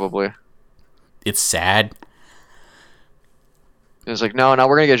 Probably. It's sad. It was like, no, now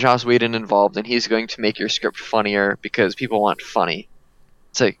we're going to get Joss Whedon involved, and he's going to make your script funnier because people want funny.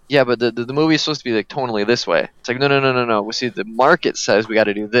 It's like, yeah, but the movie is supposed to be like tonally this way. It's like, no. Well, see, the market says we got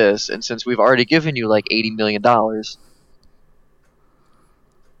to do this, and since we've already given you like $80 million,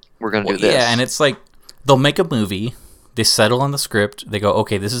 we're going to do this. Yeah, and it's like, they'll make a movie, they settle on the script, they go,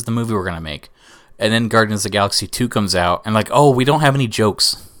 okay, this is the movie we're going to make. And then Guardians of the Galaxy 2 comes out, and like, oh, we don't have any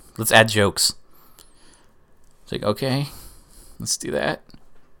jokes. Let's add jokes. It's like, okay, let's do that.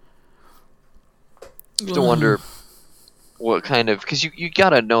 You have to wonder what kind of, because you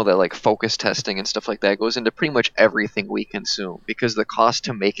gotta know that like focus testing and stuff like that goes into pretty much everything we consume, because the cost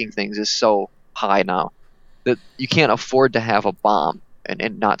to making things is so high now that you can't afford to have a bomb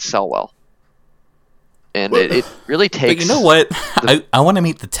and not sell well. And it really takes. But you know what? I want to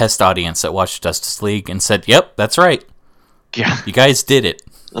meet the test audience that watched Justice League and said, "Yep, that's right. Yeah, you guys did it."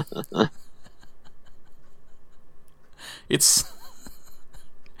 It's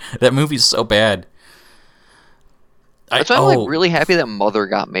that movie's so bad. That's why I'm like really happy that Mother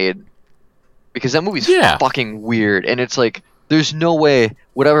got made, because that movie's fucking weird, and it's like there's no way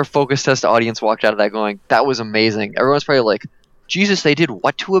whatever focus test audience walked out of that going, that was amazing. Everyone's probably like, Jesus, they did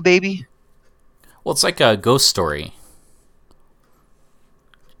what to a baby? Well, it's like a Ghost Story.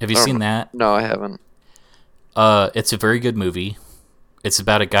 Have you seen that? No, I haven't. It's a very good movie. It's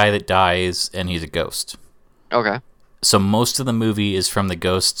about a guy that dies and he's a ghost. Okay. So most of the movie is from the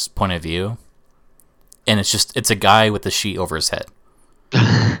ghost's point of view. And it's a guy with a sheet over his head.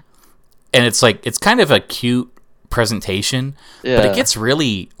 And it's like, it's kind of a cute presentation, but it gets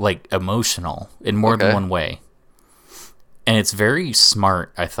really like emotional in more than one way. And it's very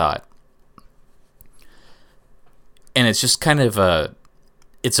smart, I thought. And it's just kind of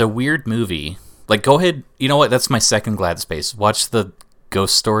it's a weird movie. Like, go ahead, you know what, that's my second Glad Space. Watch the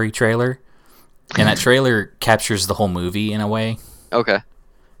Ghost Story trailer. And that trailer captures the whole movie in a way. Okay.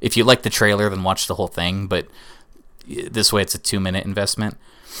 If you like the trailer, then watch the whole thing. But this way, it's a 2-minute investment.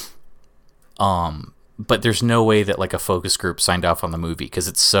 But there's no way that like a focus group signed off on the movie because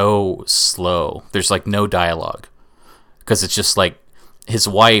it's so slow. There's like no dialogue because it's just like his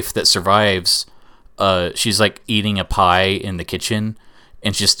wife that survives. She's like eating a pie in the kitchen,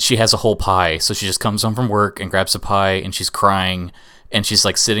 and she has a whole pie. So she just comes home from work and grabs a pie, and she's crying, and she's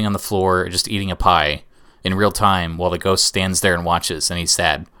like sitting on the floor just eating a pie in real time while the ghost stands there and watches, and he's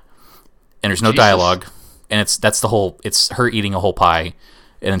sad. And there's no dialogue, and it's her eating a whole pie,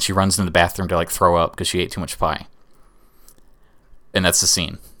 and then she runs into the bathroom to like throw up because she ate too much pie. And that's the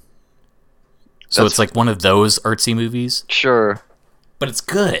scene. So it's like one of those artsy movies. Sure. But it's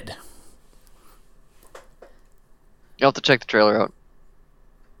good. You'll have to check the trailer out.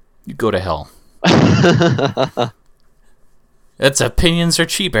 You go to hell. That's opinions are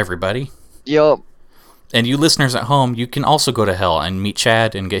cheap, everybody. Yup. And you listeners at home, you can also go to hell and meet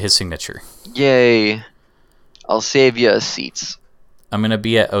Chad and get his signature. Yay. I'll save you seats. I'm going to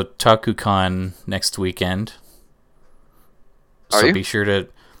be at OtakuCon next weekend. Are you? Be sure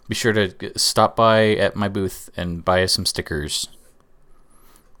to stop by at my booth and buy us some stickers.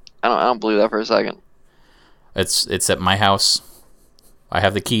 I don't believe that for a second. It's at my house. I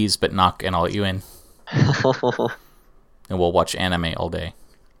have the keys, but knock and I'll let you in. And we'll watch anime all day.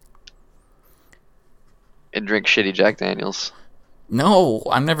 And drink shitty Jack Daniels. No,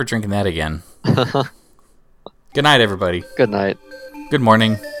 I'm never drinking that again. Good night, everybody. Good night. Good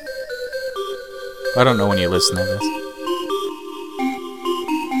morning. I don't know when you listen to this.